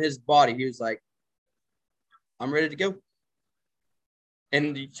cell in his body. He was like, I'm ready to go.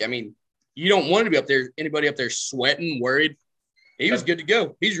 And, I mean, you don't want to be up there, anybody up there sweating, worried. He was good to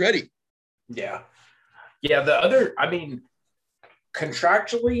go. He's ready. Yeah. Yeah,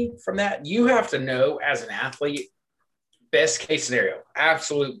 contractually from that, you have to know as an athlete, best case scenario,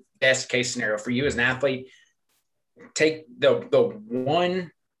 absolute best case scenario for you as an athlete. Take the one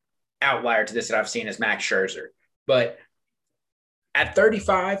outlier to this that I've seen is Max Scherzer. But at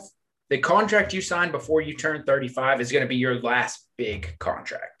 35, the contract you signed before you turn 35 is going to be your last big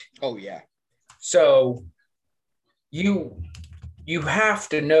contract. Oh, yeah. So you have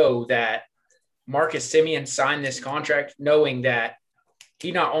to know that Marcus Semien signed this contract knowing that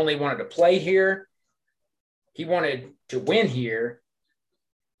he not only wanted to play here, he wanted to win here,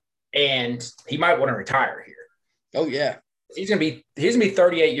 and he might want to retire here. Oh, yeah. He's gonna be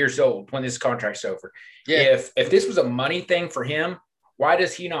 38 years old when this contract's over. Yeah. If this was a money thing for him, why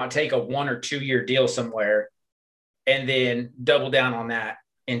does he not take a 1 or 2 year deal somewhere and then double down on that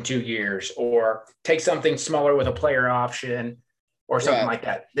in 2 years, or take something smaller with a player option or something like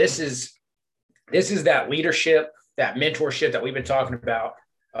that? This is that leadership, that mentorship that we've been talking about.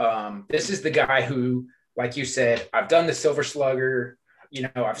 This is the guy who, like you said, I've done the Silver Slugger.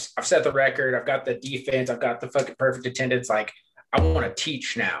 I've set the record. I've got the defense. I've got the fucking perfect attendance. Like, I want to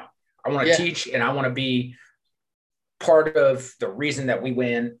teach now. I want to teach, and I want to be part of the reason that we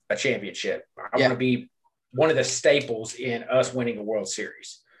win a championship. I want to be one of the staples in us winning a World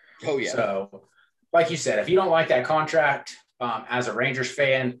Series. Oh, yeah. So, like you said, if you don't like that contract, as a Rangers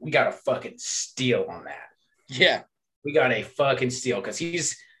fan, we got a fucking steal on that. Yeah. We got a fucking steal because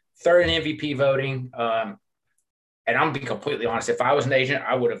he's third in MVP voting. And I'm being completely honest. If I was an agent,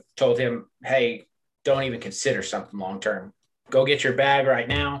 I would have told him, hey, don't even consider something long-term. Go get your bag right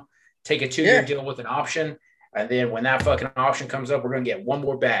now. Take a 2-year deal with an option. And then when that fucking option comes up, we're going to get one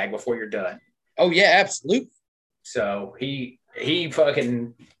more bag before you're done. Oh, yeah, absolutely. So he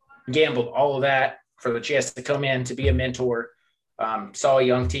fucking gambled all of that for the chance to come in to be a mentor. Saw a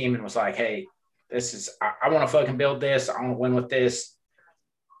young team and was like, hey, I want to fucking build this. I want to win with this.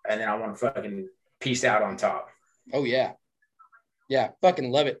 And then I want to fucking peace out on top. Oh, yeah. Yeah,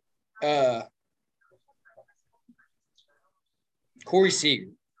 fucking love it. Corey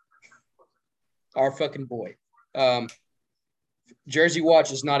Seager, our fucking boy. Jersey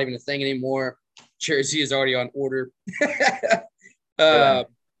watch is not even a thing anymore. Jersey is already on order.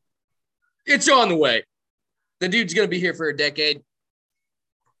 It's on the way. The dude's going to be here for a decade.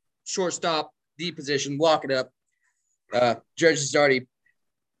 Shortstop, D position, lock it up. Jersey's already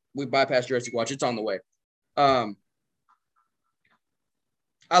 – we bypassed Jersey watch. It's on the way. I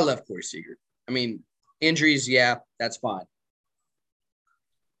love Corey Seager. I mean, injuries, yeah, that's fine.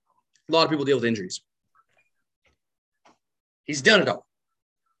 A lot of people deal with injuries. He's done it all.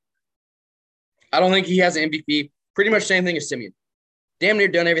 I don't think he has an MVP. Pretty much same thing as Simeon. Damn near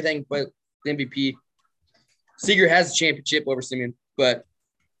done everything but the MVP. Seager has the championship over Simeon, but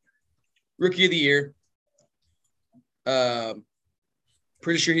Rookie of the Year.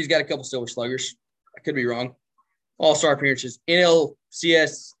 Pretty sure he's got a couple Silver Sluggers. I could be wrong. All-Star appearances.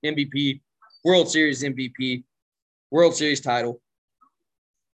 NLCS MVP. World Series MVP. World Series title.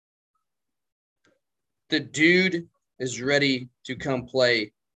 The dude is ready to come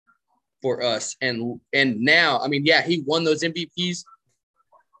play for us. And now, I mean, yeah, he won those MVPs,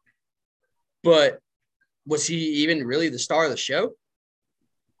 but was he even really the star of the show?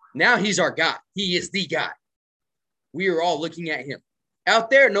 Now he's our guy. He is the guy. We are all looking at him. Out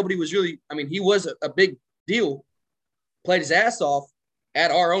there, nobody was really – I mean, he was a big deal, played his ass off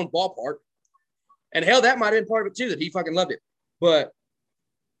at our own ballpark. And, hell, that might have been part of it too, that he fucking loved it. But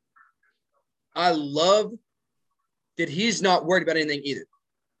I love that he's not worried about anything either.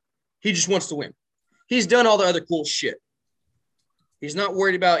 He just wants to win. He's done all the other cool shit. He's not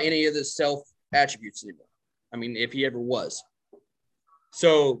worried about any of the self-attributes anymore. I mean, if he ever was.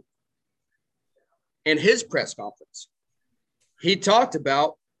 So, in his press conference, he talked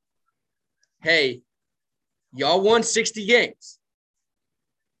about, hey, y'all won 60 games.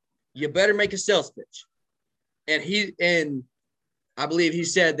 You better make a sales pitch. And I believe he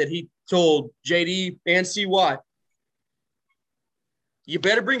said that he told JD and CY, you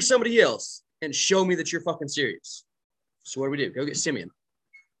better bring somebody else and show me that you're fucking serious. So what do? Go get Simeon.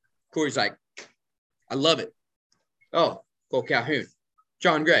 Corey's like, I love it. Oh, Cole Calhoun.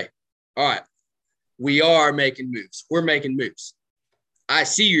 John Gray. All right. We are making moves. We're making moves. I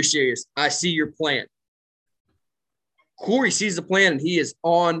see you're serious. I see your plan. Corey sees the plan, and he is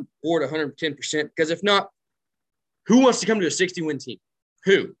on board 110%. Because if not, who wants to come to a 60-win team?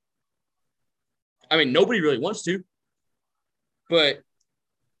 Who? I mean, nobody really wants to. But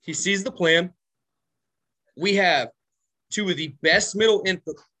he sees the plan. We have two of the best middle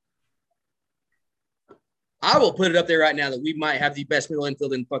infield. I will put it up there right now that we might have the best middle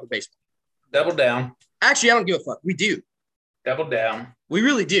infield in fucking baseball. Double down. Actually, I don't give a fuck. We do. Double down. We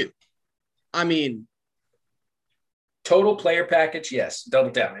really do. I mean, total player package, yes. Double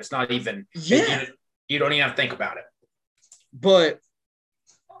down. It's not even. Yeah. You don't even have to think about it. But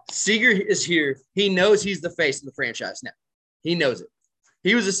Seager is here. He knows he's the face of the franchise now. He knows it.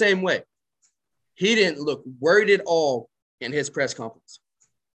 He was the same way. He didn't look worried at all in his press conference.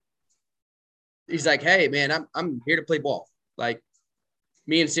 He's like, hey, man, I'm here to play ball. Like,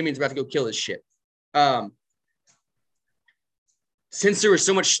 me and Simeon's about to go kill this shit. Since there was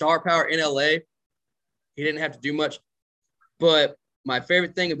so much star power in LA, he didn't have to do much. But my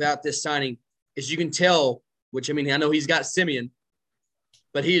favorite thing about this signing is you can tell, which, I mean, I know he's got Simeon,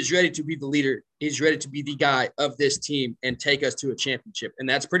 but he is ready to be the leader. He's ready to be the guy of this team and take us to a championship. And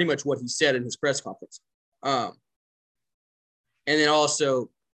that's pretty much what he said in his press conference. And then also,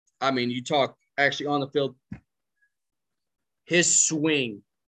 I mean, you talk actually on the field, his swing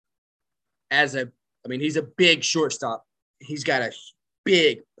he's a big shortstop. He's got a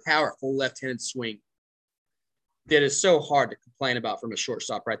big, powerful left-handed swing that is so hard to complain about from a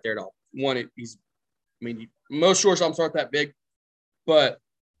shortstop right there at all. Most shortstops aren't that big, but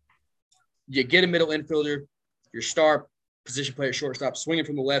you get a middle infielder, your star position player shortstop, swinging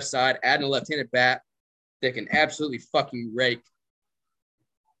from the left side, adding a left-handed bat that can absolutely fucking rake.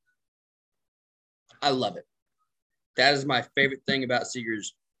 I love it. That is my favorite thing about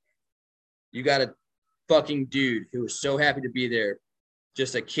Seager's. You got a fucking dude who was so happy to be there,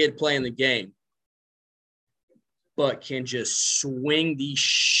 just a kid playing the game, but can just swing the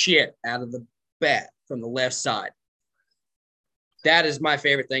shit out of the bat from the left side. That is my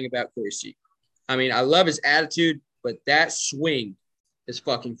favorite thing about Corey Seager. I mean, I love his attitude, but that swing is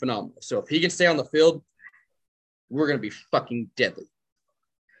fucking phenomenal. So if he can stay on the field, we're going to be fucking deadly.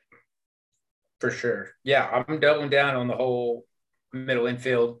 For sure. Yeah, I'm doubling down on the whole middle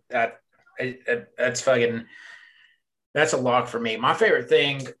infield. That's a lock for me. My favorite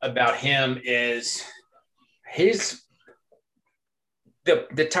thing about him is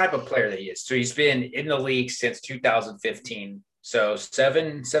the type of player that he is. So he's been in the league since 2015. So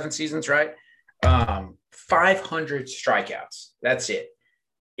seven seasons, right? 500 strikeouts. That's it.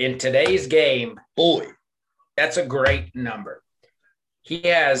 In today's game, boy, that's a great number. He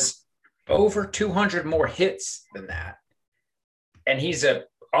has over 200 more hits than that. And he's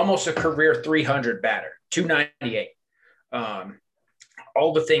almost a career 300 batter, 298.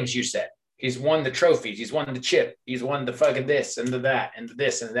 All the things you said. He's won the trophies. He's won the chip. He's won the fucking this and the that and the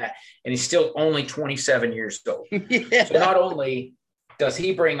this and that. And he's still only 27 years old. Yeah. So not only does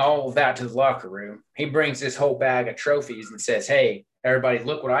he bring all of that to the locker room? He brings this whole bag of trophies and says, hey, everybody,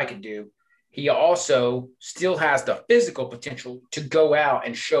 look what I can do. He also still has the physical potential to go out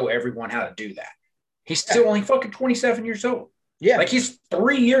and show everyone how to do that. He's still only fucking 27 years old. Yeah. Like, he's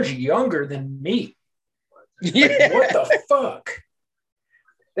 3 years younger than me. Yeah. Like, what the fuck?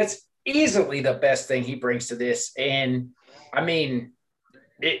 That's easily the best thing he brings to this. And, I mean,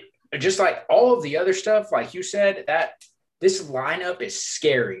 it just like all of the other stuff, like you said, that this lineup is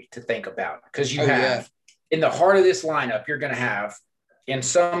scary to think about because you have in the heart of this lineup, you're going to have in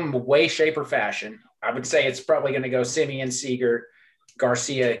some way, shape, or fashion, I would say it's probably going to go Simeon, Seager,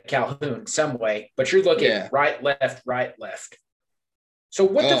 Garcia, Calhoun, some way, but you're looking right, left. So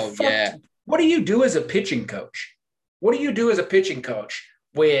what the fuck? Yeah. What do you do as a pitching coach? What do you do as a pitching coach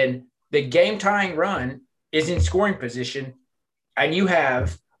when the game tying run is in scoring position and you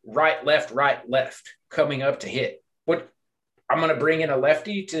have right, left coming up to hit? What? I'm going to bring in a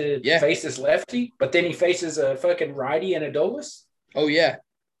lefty to face this lefty, but then he faces a fucking righty and a Adolis? Oh, yeah.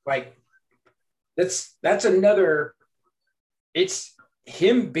 Like, that's another – it's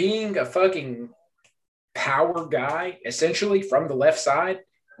him being a fucking power guy, essentially, from the left side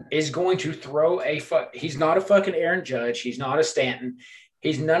is going to throw he's not a fucking Aaron Judge. He's not a Stanton.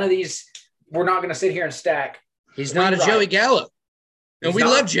 He's none of these – we're not going to sit here and stack. He's not a Joey Gallo. And we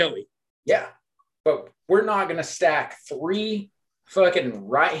love Joey. Yeah. But we're not going to stack 3 fucking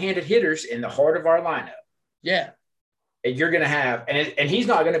right-handed hitters in the heart of our lineup. Yeah. And you're going to have – and he's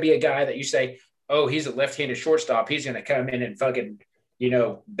not going to be a guy that you say, oh, he's a left-handed shortstop. He's going to come in and fucking, he's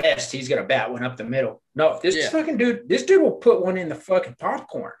going to bat one up the middle. No, this dude will put one in the fucking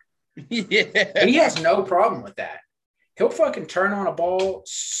popcorn. Yeah. He has no problem with that. He'll fucking turn on a ball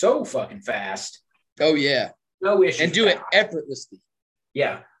so fucking fast. Oh, yeah. No issue. And do it effortlessly.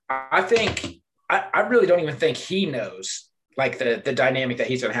 Yeah. I think – I really don't even think he knows like the dynamic that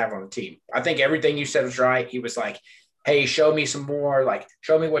he's going to have on the team. I think everything you said was right. He was like, hey, show me some more, like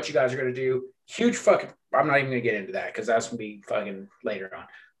show me what you guys are going to do. Huge fucking, I'm not even going to get into that because that's going to be fucking later on.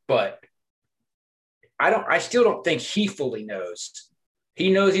 But I still don't think he fully knows.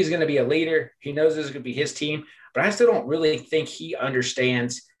 He knows he's going to be a leader. He knows this is going to be his team, but I still don't really think he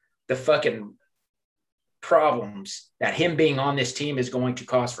understands the fucking problems that him being on this team is going to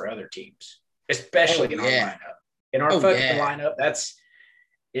cause for other teams. Especially in our lineup. In our lineup,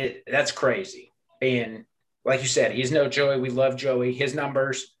 that's crazy. And like you said, he's no Joey. We love Joey. His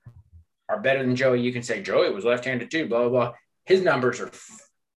numbers are better than Joey. You can say Joey was left-handed too, blah, blah, blah. His numbers are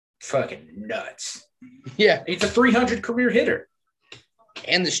fucking nuts. Yeah. He's a 300 career hitter.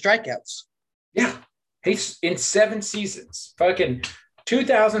 And the strikeouts. Yeah. He's in 7 seasons. Fucking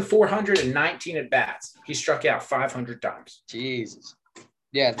 2,419 at-bats. He struck out 500 times. Jesus.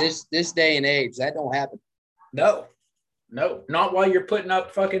 Yeah, this day and age, that don't happen. No, not while you're putting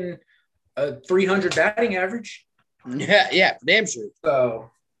up fucking a 300 batting average. Yeah, damn sure.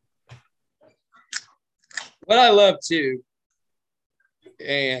 So, what I love too,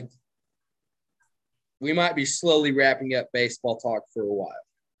 and we might be slowly wrapping up baseball talk for a while.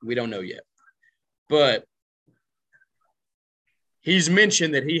 We don't know yet, but he's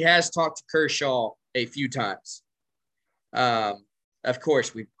mentioned that he has talked to Kershaw a few times. Of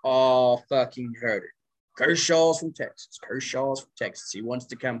course, we've all fucking heard it. Kershaw's from Texas. He wants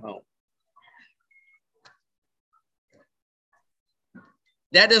to come home.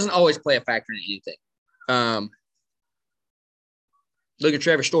 That doesn't always play a factor in anything. Look at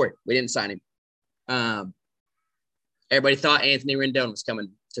Trevor Story. We didn't sign him. Everybody thought Anthony Rendon was coming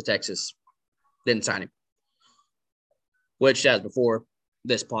to Texas. Didn't sign him. Which that was before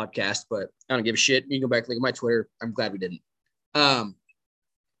this podcast, but I don't give a shit. You can go back and look at my Twitter. I'm glad we didn't.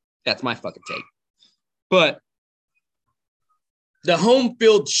 That's my fucking take. But the home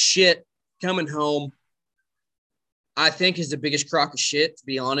field shit coming home, I think is the biggest crock of shit, to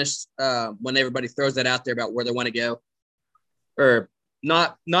be honest, when everybody throws that out there about where they want to go. Or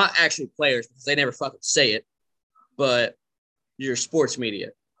not actually players, because they never fucking say it, but your sports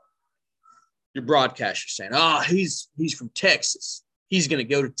media, your broadcasters saying, he's from Texas. He's going to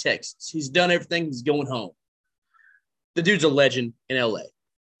go to Texas. He's done everything. He's going home. The dude's a legend in L.A.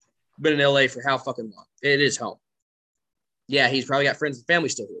 Been in L.A. for how fucking long? It is home. Yeah, he's probably got friends and family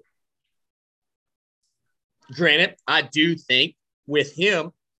still here. Granted, I do think with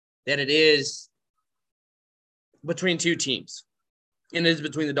him that it is between 2 teams. And it is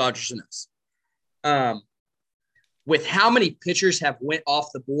between the Dodgers and us. With how many pitchers have went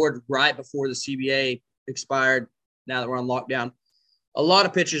off the board right before the CBA expired, now that we're on lockdown, a lot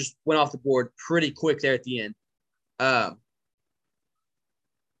of pitchers went off the board pretty quick there at the end.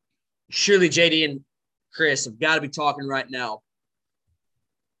 Surely JD and Chris have got to be talking right now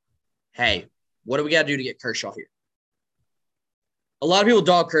hey, what do we got to do to get Kershaw here? A lot of people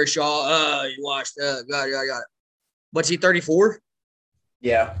dog Kershaw. You watched. Got it. What's he, 34?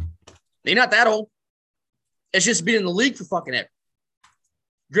 Yeah. He's not that old. It's just been in the league for fucking ever.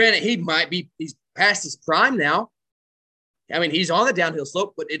 Granted, he's past his prime now. I mean, he's on the downhill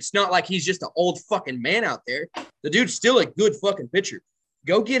slope, but it's not like he's just an old fucking man out there. The dude's still a good fucking pitcher.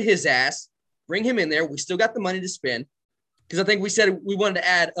 Go get his ass. Bring him in there. We still got the money to spend. Because I think we said we wanted to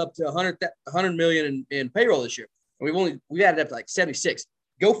add up to 100 million in payroll this year. And we added up to like 76.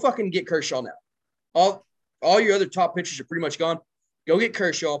 Go fucking get Kershaw now. All your other top pitchers are pretty much gone. Go get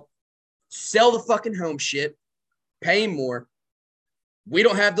Kershaw. Sell the fucking home shit. Pay him more. We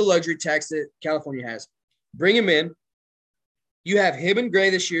don't have the luxury tax that California has. Bring him in. You have him and Gray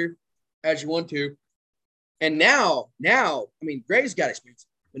this year as you want to. And now, I mean, Gray's got experience.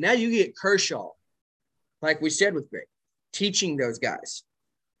 But now you get Kershaw, like we said with Gray, teaching those guys.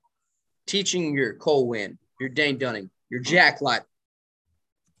 Teaching your Cole Winn, your Dane Dunning, your Jack Light.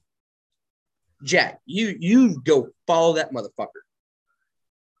 Jack, you go follow that motherfucker.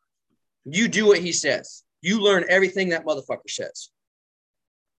 You do what he says. You learn everything that motherfucker says.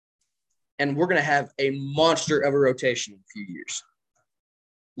 And we're going to have a monster of a rotation in a few years.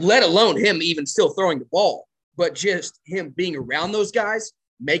 Let alone him even still throwing the ball. But just him being around those guys,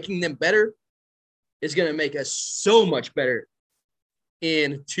 making them better, is going to make us so much better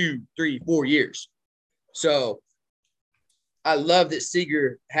in 2, 3, 4 years. So I love that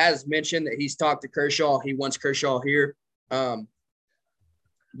Seager has mentioned that he's talked to Kershaw. He wants Kershaw here. But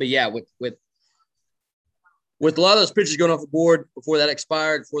yeah, with a lot of those pitchers going off the board before that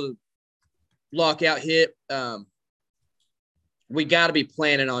expired, before the lockout hit, we got to be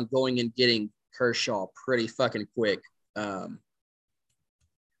planning on going and getting Kershaw pretty fucking quick.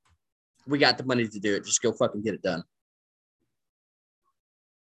 We got the money to do it. Just go fucking get it done.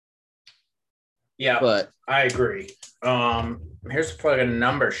 Yeah, but I agree. Here's fucking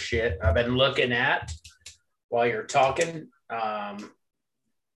number shit I've been looking at while you're talking.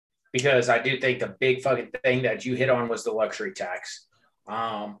 Because I do think the big fucking thing that you hit on was the luxury tax.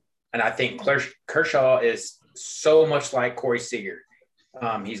 And I think Kershaw is so much like Corey Seager.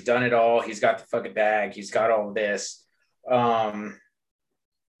 He's done it all. He's got the fucking bag. He's got all of this.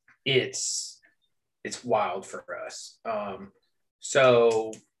 It's wild for us.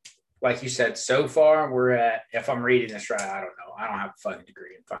 So like you said, so far we're at, if I'm reading this right, I don't know. I don't have a fucking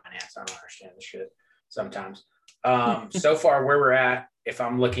degree in finance. I don't understand this shit sometimes. So far where we're at, if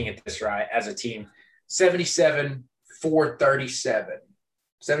I'm looking at this right, as a team, 77,437.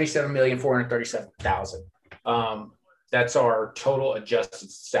 77,437,000. That's our total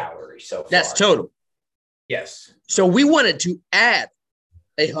adjusted salary so far. That's total. Yes. So we wanted to add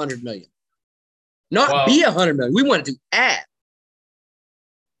 100 million. Not be 100 million. We wanted to add.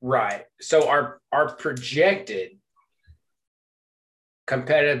 Right. So our projected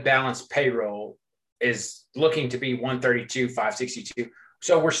competitive balance payroll is looking to be 132,562.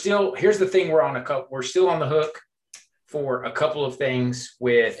 So we're still, here's the thing, we're still on the hook for a couple of things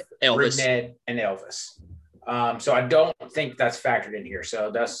with Ned and Elvis. So I don't think that's factored in here. So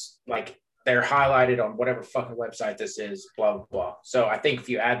that's like, they're highlighted on whatever fucking website this is, blah, blah, blah. So I think if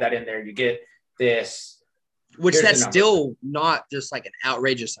you add that in there, you get this. Which that's still not just like an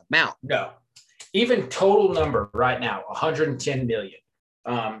outrageous amount. No. Even total number right now, 110 million.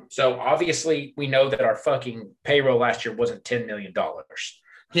 So obviously we know that our fucking payroll last year wasn't $10 million.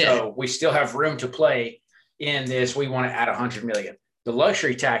 Yeah. So we still have room to play in this. We want to add 100 million. The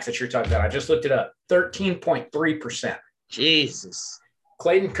luxury tax that you're talking about, I just looked it up, 13.3%. Jesus.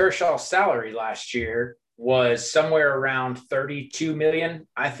 Clayton Kershaw's salary last year was somewhere around 32 million,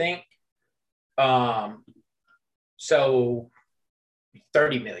 I think. So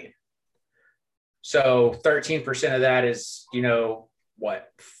 30 million. So 13% of that is, what,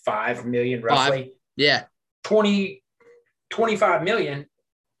 5 million roughly? 5. Yeah. 25 million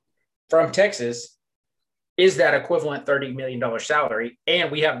from Texas is that equivalent $30 million salary,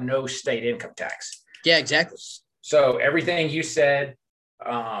 and we have no state income tax. Yeah, exactly. So everything you said,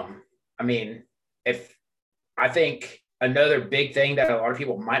 I think another big thing that a lot of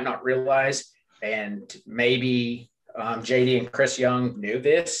people might not realize, and maybe JD and Chris Young knew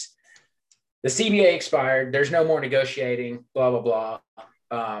this, the CBA expired. There's no more negotiating, blah, blah,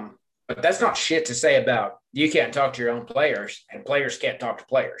 blah. But that's not shit to say about you can't talk to your own players and players can't talk to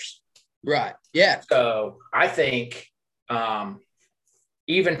players. Right. Yeah. So I think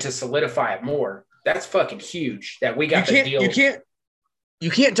even to solidify it more, that's fucking huge that we got the deal.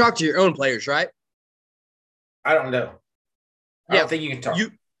 You can't talk to your own players, right? I don't know. I don't think you can talk.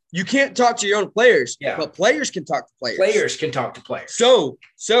 You can't talk to your own players, yeah. But players can talk to players. Players can talk to players. So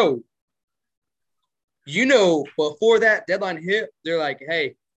before that deadline hit, they're like,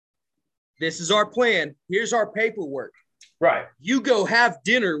 hey, this is our plan. Here's our paperwork. Right. You go have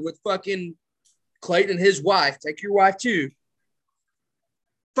dinner with fucking Clayton and his wife. Take your wife too.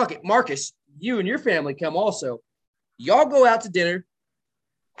 Fuck it, Marcus, you and your family come also. Y'all go out to dinner.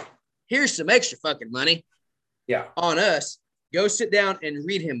 Here's some extra fucking money. Yeah. On us. Go sit down and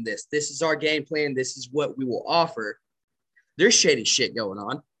read him this. This is our game plan. This is what we will offer. There's shady shit going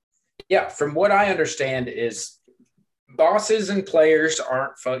on. Yeah, from what I understand is bosses and players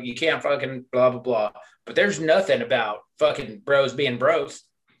aren't you can't fucking blah, blah, blah. But there's nothing about fucking bros being bros.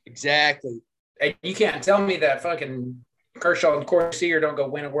 Exactly. And you can't tell me that fucking Kershaw and Corey Seager don't go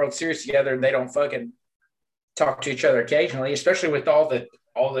win a World Series together and they don't fucking talk to each other occasionally, especially with all the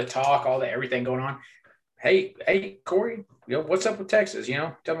talk, all the everything going on. Hey, Corey, what's up with Texas?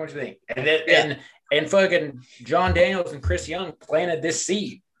 Tell me what you think. And then, and fucking John Daniels and Chris Young planted this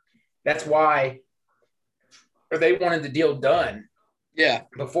seed. That's why they wanted the deal done. Yeah.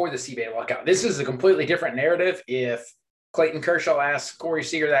 Before the CBA lockout. This is a completely different narrative. If Clayton Kershaw asks Corey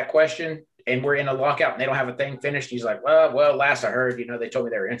Seager that question and we're in a lockout and they don't have a thing finished, he's like, well, last I heard, they told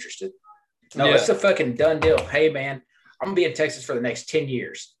me they were interested. No, It's a fucking done deal. Hey, man, I'm going to be in Texas for the next 10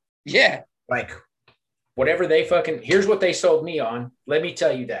 years. Yeah. Like, whatever they here's what they sold me on. Let me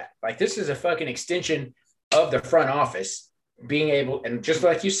tell you that. Like, this is a fucking extension of the front office being able, and just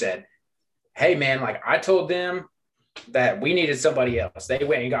like you said, hey, man, like I told them that we needed somebody else. They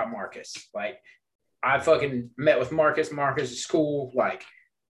went and got Marcus. Like, I fucking met with Marcus. Marcus is cool. Like,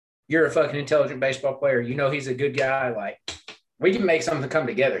 you're a fucking intelligent baseball player. He's a good guy. Like, we can make something come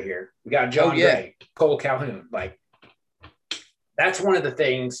together here. We got John Gray, Cole Calhoun. Like, that's one of the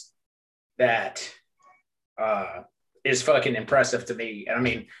things that is fucking impressive to me. And I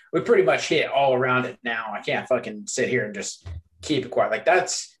mean, we pretty much hit all around it now. I can't fucking sit here and just keep it quiet. Like,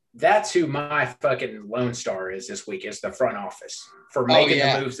 that's who my fucking lone star is this week, is the front office for making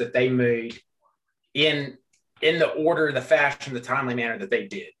the moves that they made in the order, the fashion, the timely manner that they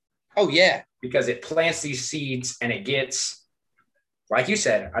did. Oh, yeah. Because it plants these seeds and it gets, like you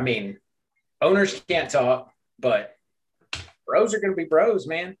said, I mean, owners can't talk, but bros are going to be bros,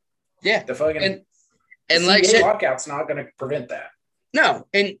 man. Yeah. The fucking and like said, lockout's not going to prevent that. No.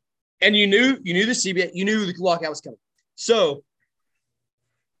 And you knew the CBA, you knew the lockout was coming. So,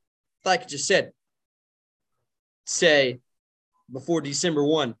 like I just said, say before December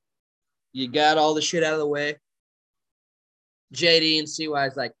 1, you got all the shit out of the way. JD and CY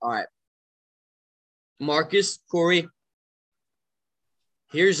is like, all right, Marcus, Corey,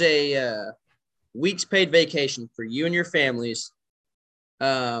 here's a week's paid vacation for you and your families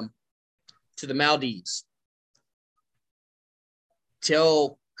to the Maldives.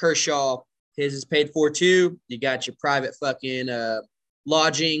 Tell Kershaw his is paid for too. You got your private fucking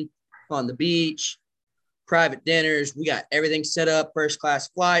lodging on the beach, private dinners. We got everything set up, first class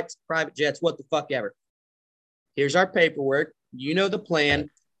flights, private jets, what the fuck ever. Here's our paperwork. You know the plan.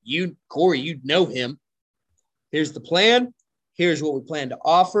 Corey, you know him. Here's the plan. Here's what we plan to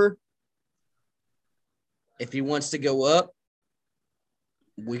offer. If he wants to go up,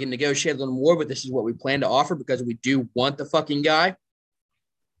 we can negotiate a little more, but this is what we plan to offer because we do want the fucking guy.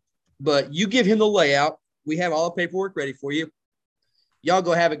 But you give him the layout. We have all the paperwork ready for you. Y'all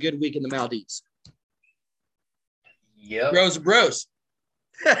go have a good week in the Maldives. Yep. Bros are bros.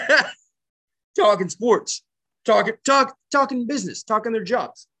 Talking sports. Talking business. Talking their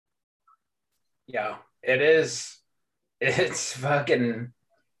jobs. Yeah, it is. It's fucking.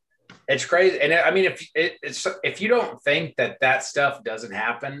 It's crazy, and I mean, if you don't think that stuff doesn't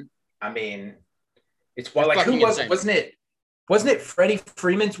happen, I mean, it's like who wasn't it Freddie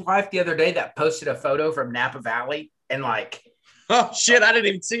Freeman's wife the other day that posted a photo from Napa Valley and like. Oh, shit, I didn't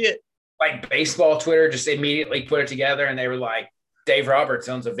even see it. Like baseball Twitter just immediately put it together, and they were like, Dave Roberts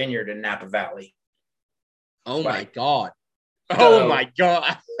owns a vineyard in Napa Valley. Oh, my God. Oh, my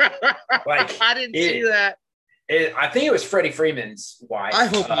God. Like I didn't see that. I think it was Freddie Freeman's wife. I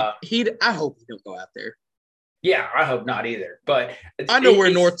hope he don't go out there. Yeah, I hope not either. But I know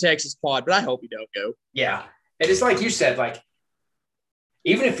we're North Texas pod, but I hope he don't go. Yeah. And it's like you said, like,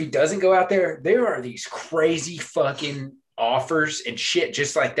 even if he doesn't go out there, there are these crazy fucking offers and shit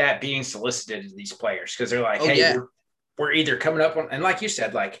just like that being solicited to these players because they're like, we're either coming up on, and like you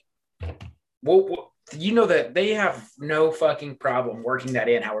said, like, well, you know that they have no fucking problem working that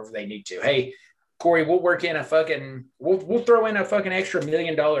in however they need to. Hey, Corey, we'll work in we'll throw in a fucking extra $1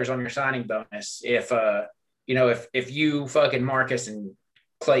 million on your signing bonus if you fucking Marcus and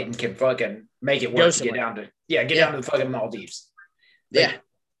Clayton can fucking make it work to get down to the fucking Maldives. Yeah.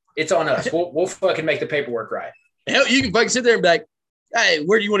 It's on us. We'll fucking make the paperwork right. Hell, you can fucking sit there and be like, hey,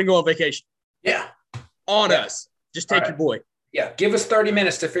 where do you want to go on vacation? Yeah. on us. Just take your boy. Yeah, give us 30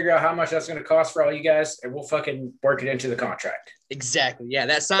 minutes to figure out how much that's going to cost for all you guys, and we'll fucking work it into the contract. Exactly. Yeah,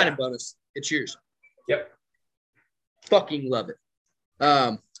 that signing bonus, it's yours. Yep. Fucking love it.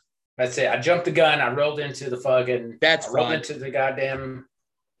 That's it. I jumped the gun. I rolled into the fucking – That's rolled fine. into the goddamn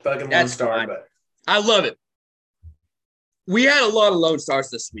fucking Lone That's Star. fine. But I love it. We had a lot of Lone Stars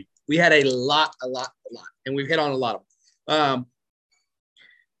this week. We had a lot. And we've hit on a lot of them.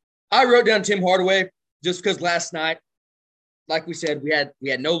 I wrote down Tim Hardaway just because last night, like we said, we had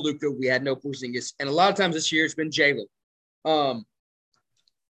no Luka, we had no Porzingis, and a lot of times this year it's been Jalen.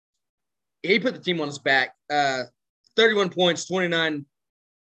 He put the team on his back. 31 points, 31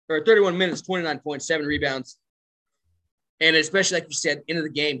 minutes, 29 points, 7 rebounds. And especially like you said, end of the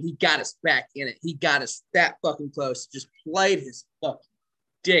game, he got us back in it. He got us that fucking close. Just played his fucking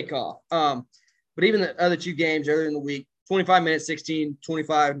dick off. But even the other 2 games earlier in the week, 25 minutes, 16,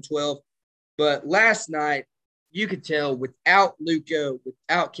 25, and 12. But last night, you could tell without Luka,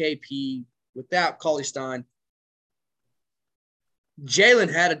 without KP, without Cauley-Stein,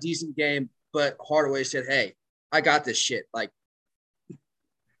 Jalen had a decent game, but Hardaway said, hey, I got this shit. Like,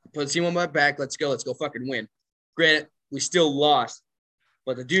 put the team on my back. Let's go fucking win. Granted, we still lost,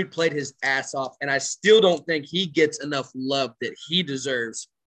 but the dude played his ass off, and I still don't think he gets enough love that he deserves.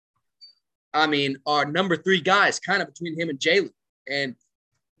 I mean, our number 3 guys kind of between him and Jalen. And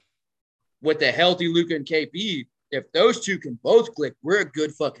with the healthy Luka and KP, if those 2 can both click, we're a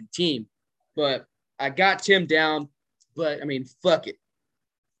good fucking team. But I got Tim down, but, I mean, fuck it.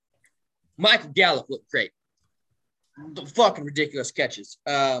 Michael Gallup looked great. The fucking ridiculous catches.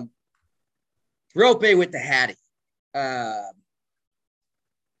 Rope with the Hattie.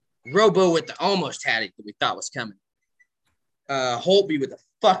 Robo with the almost Hattie that we thought was coming. Holtby with a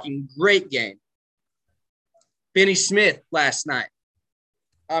fucking great game. Benny Smith last night.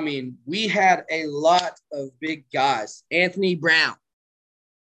 I mean, we had a lot of big guys. Anthony Brown.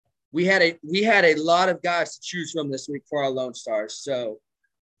 We had a lot of guys to choose from this week for our Lone Stars. So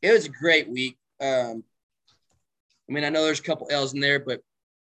it was a great week. I mean, I know there's a couple L's in there, but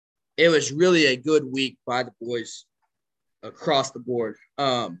it was really a good week by the boys across the board.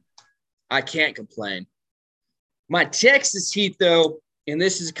 I can't complain. My Texas Heat, though, and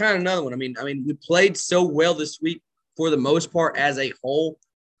this is kind of another one. I mean, we played so well this week for the most part as a whole,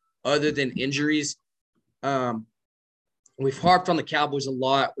 other than injuries. We've harped on the Cowboys a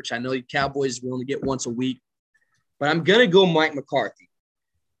lot, which I know the Cowboys will only get once a week. But I'm going to go Mike McCarthy.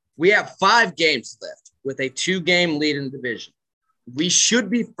 We have 5 games left with a 2-game lead in the division. We should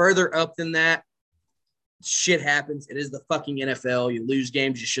be further up than that. Shit happens. It is the fucking NFL. You lose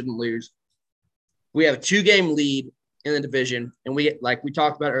games you shouldn't lose. We have a 2-game lead in the division, and like we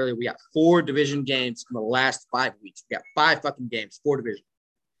talked about earlier, we got 4 division games in the last 5 weeks. We got 5 fucking games, 4 division.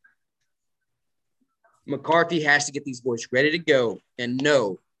 McCarthy has to get these boys ready to go and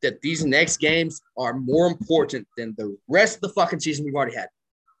know that these next games are more important than the rest of the fucking season we've already had.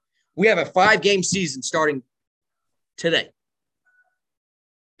 We have a 5-game season starting today.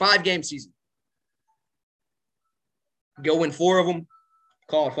 5-game season. Go win 4 of them.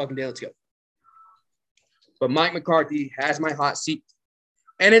 Call it fucking day. Let's go. But Mike McCarthy has my hot seat.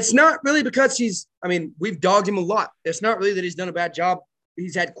 And it's not really because we've dogged him a lot. It's not really that he's done a bad job.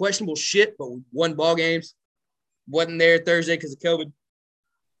 He's had questionable shit, but we won ball games. Wasn't there Thursday because of COVID.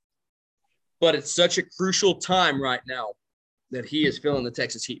 But it's such a crucial time right now that he is filling the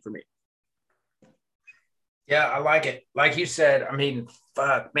Texas Heat for me. Yeah, I like it. Like you said, I mean,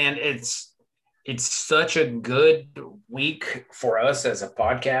 fuck, man, it's such a good week for us as a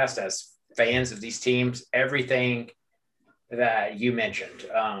podcast, as fans of these teams, everything that you mentioned.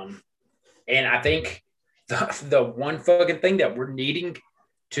 And I think the one fucking thing that we're needing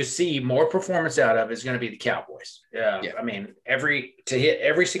to see more performance out of is going to be the Cowboys. Yeah. I mean, to hit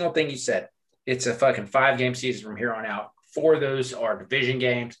every single thing you said, it's a fucking 5-game season from here on out. 4 of those are division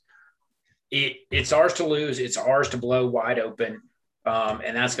games. It's ours to lose. It's ours to blow wide open.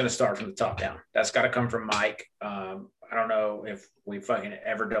 And that's going to start from the top down. That's got to come from Mike. I don't know if we fucking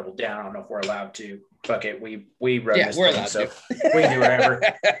ever double down. I don't know if we're allowed to. Fuck it. We run this we're thing, allowed so to. we can do whatever.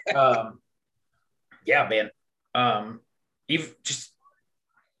 Yeah, man.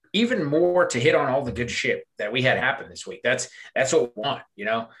 Even more to hit on all the good shit that we had happen this week. That's what we want, you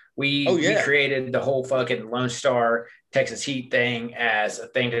know. We created the whole fucking Lone Star Texas Heat thing as a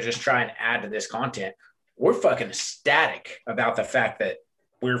thing to just try and add to this content. We're fucking ecstatic about the fact that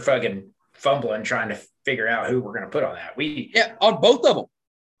we're fucking fumbling trying to figure out who we're going to put on that. On both of them.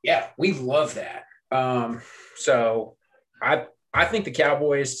 Yeah, we love that. So I think the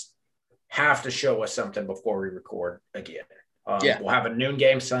Cowboys have to show us something before we record again. We'll have a noon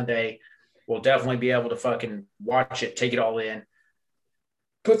game Sunday. we'll definitely be able to fucking watch it, take it all in,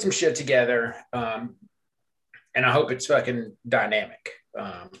 put some shit together. And I hope it's fucking dynamic.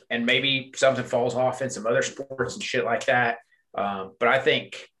 And maybe something falls off in some other sports and shit like that. But I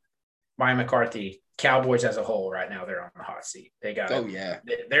think Mike McCarthy, Cowboys as a whole right now, they're on the hot seat. They got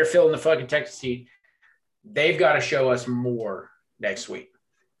they're filling the fucking Texas heat. They've got to show us more next week.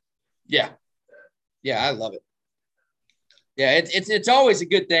 Yeah. Yeah, I love it. Yeah, it's always a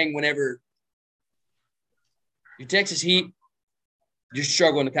good thing whenever your Texas Heat, you're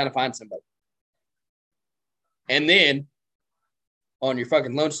struggling to kind of find somebody. And then on your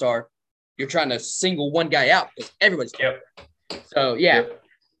fucking Lone Star, you're trying to single one guy out because everybody's So, yeah,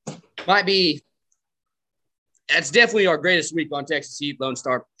 might be – that's definitely our greatest week on Texas Heat Lone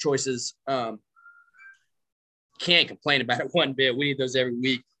Star choices. Can't complain about it one bit. We need those every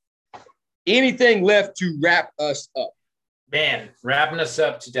week. Anything left to wrap us up? Man, wrapping us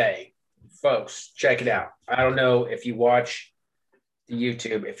up today. Folks, check it out. I don't know if you watch the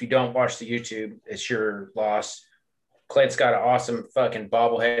YouTube. If you don't watch the YouTube, it's your loss. Clint's got an awesome fucking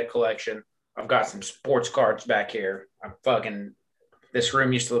bobblehead collection. I've got some sports cards back here. This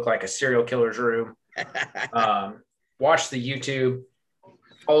room used to look like a serial killer's room. Watch the YouTube.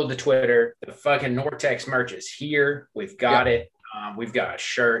 Follow the Twitter. The fucking Nortex merch is here. We've got it. We've got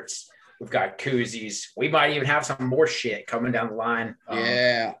shirts. We've got koozies. We might even have some more shit coming down the line.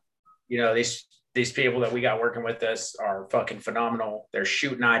 You know, these people that we got working with us are fucking phenomenal. They're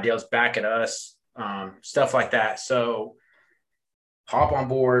shooting ideas back at us, stuff like that. So hop on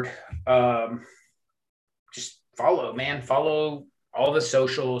board. Just follow, man. Follow all the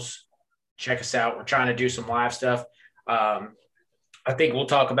socials. Check us out. We're trying to do some live stuff. I think we'll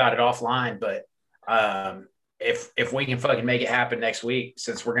talk about it offline, but if we can fucking make it happen next week,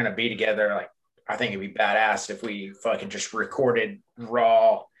 since we're gonna be together, like I think it'd be badass if we fucking just recorded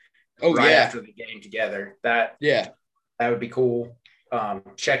raw after the game together. That would be cool.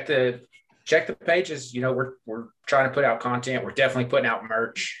 Check the pages. You know, we're trying to put out content. We're definitely putting out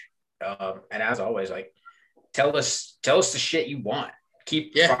merch. And as always, like tell us the shit you want.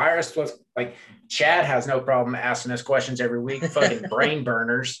 Fire us with, like, Chad has no problem asking us questions every week. Fucking brain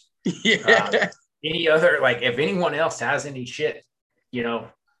burners. Any other, like, if anyone else has any shit, you know,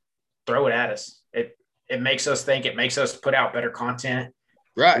 throw it at us. It makes us think. It makes us put out better content.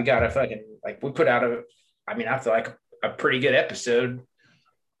 Right. We got a fucking, like, we put out I feel like a pretty good episode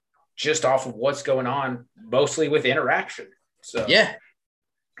just off of what's going on, mostly with interaction. So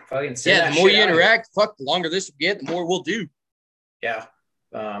fucking the more you interact, the longer this will get, the more we'll do. Yeah.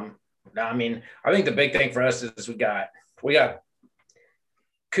 I mean, I think the big thing for us is we got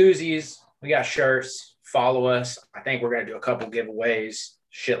koozies, we got shirts. Follow us. I think we're gonna do a couple giveaways,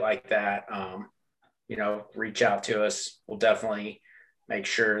 shit like that. You know, reach out to us. We'll definitely make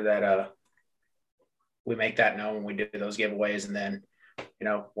sure that we make that known when we do those giveaways, and then, you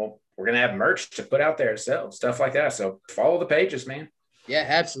know, we're gonna have merch to put out there to sell, stuff like that. So follow the pages, man. Yeah,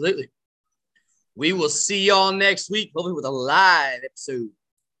 absolutely. We will see y'all next week, hopefully with a live episode.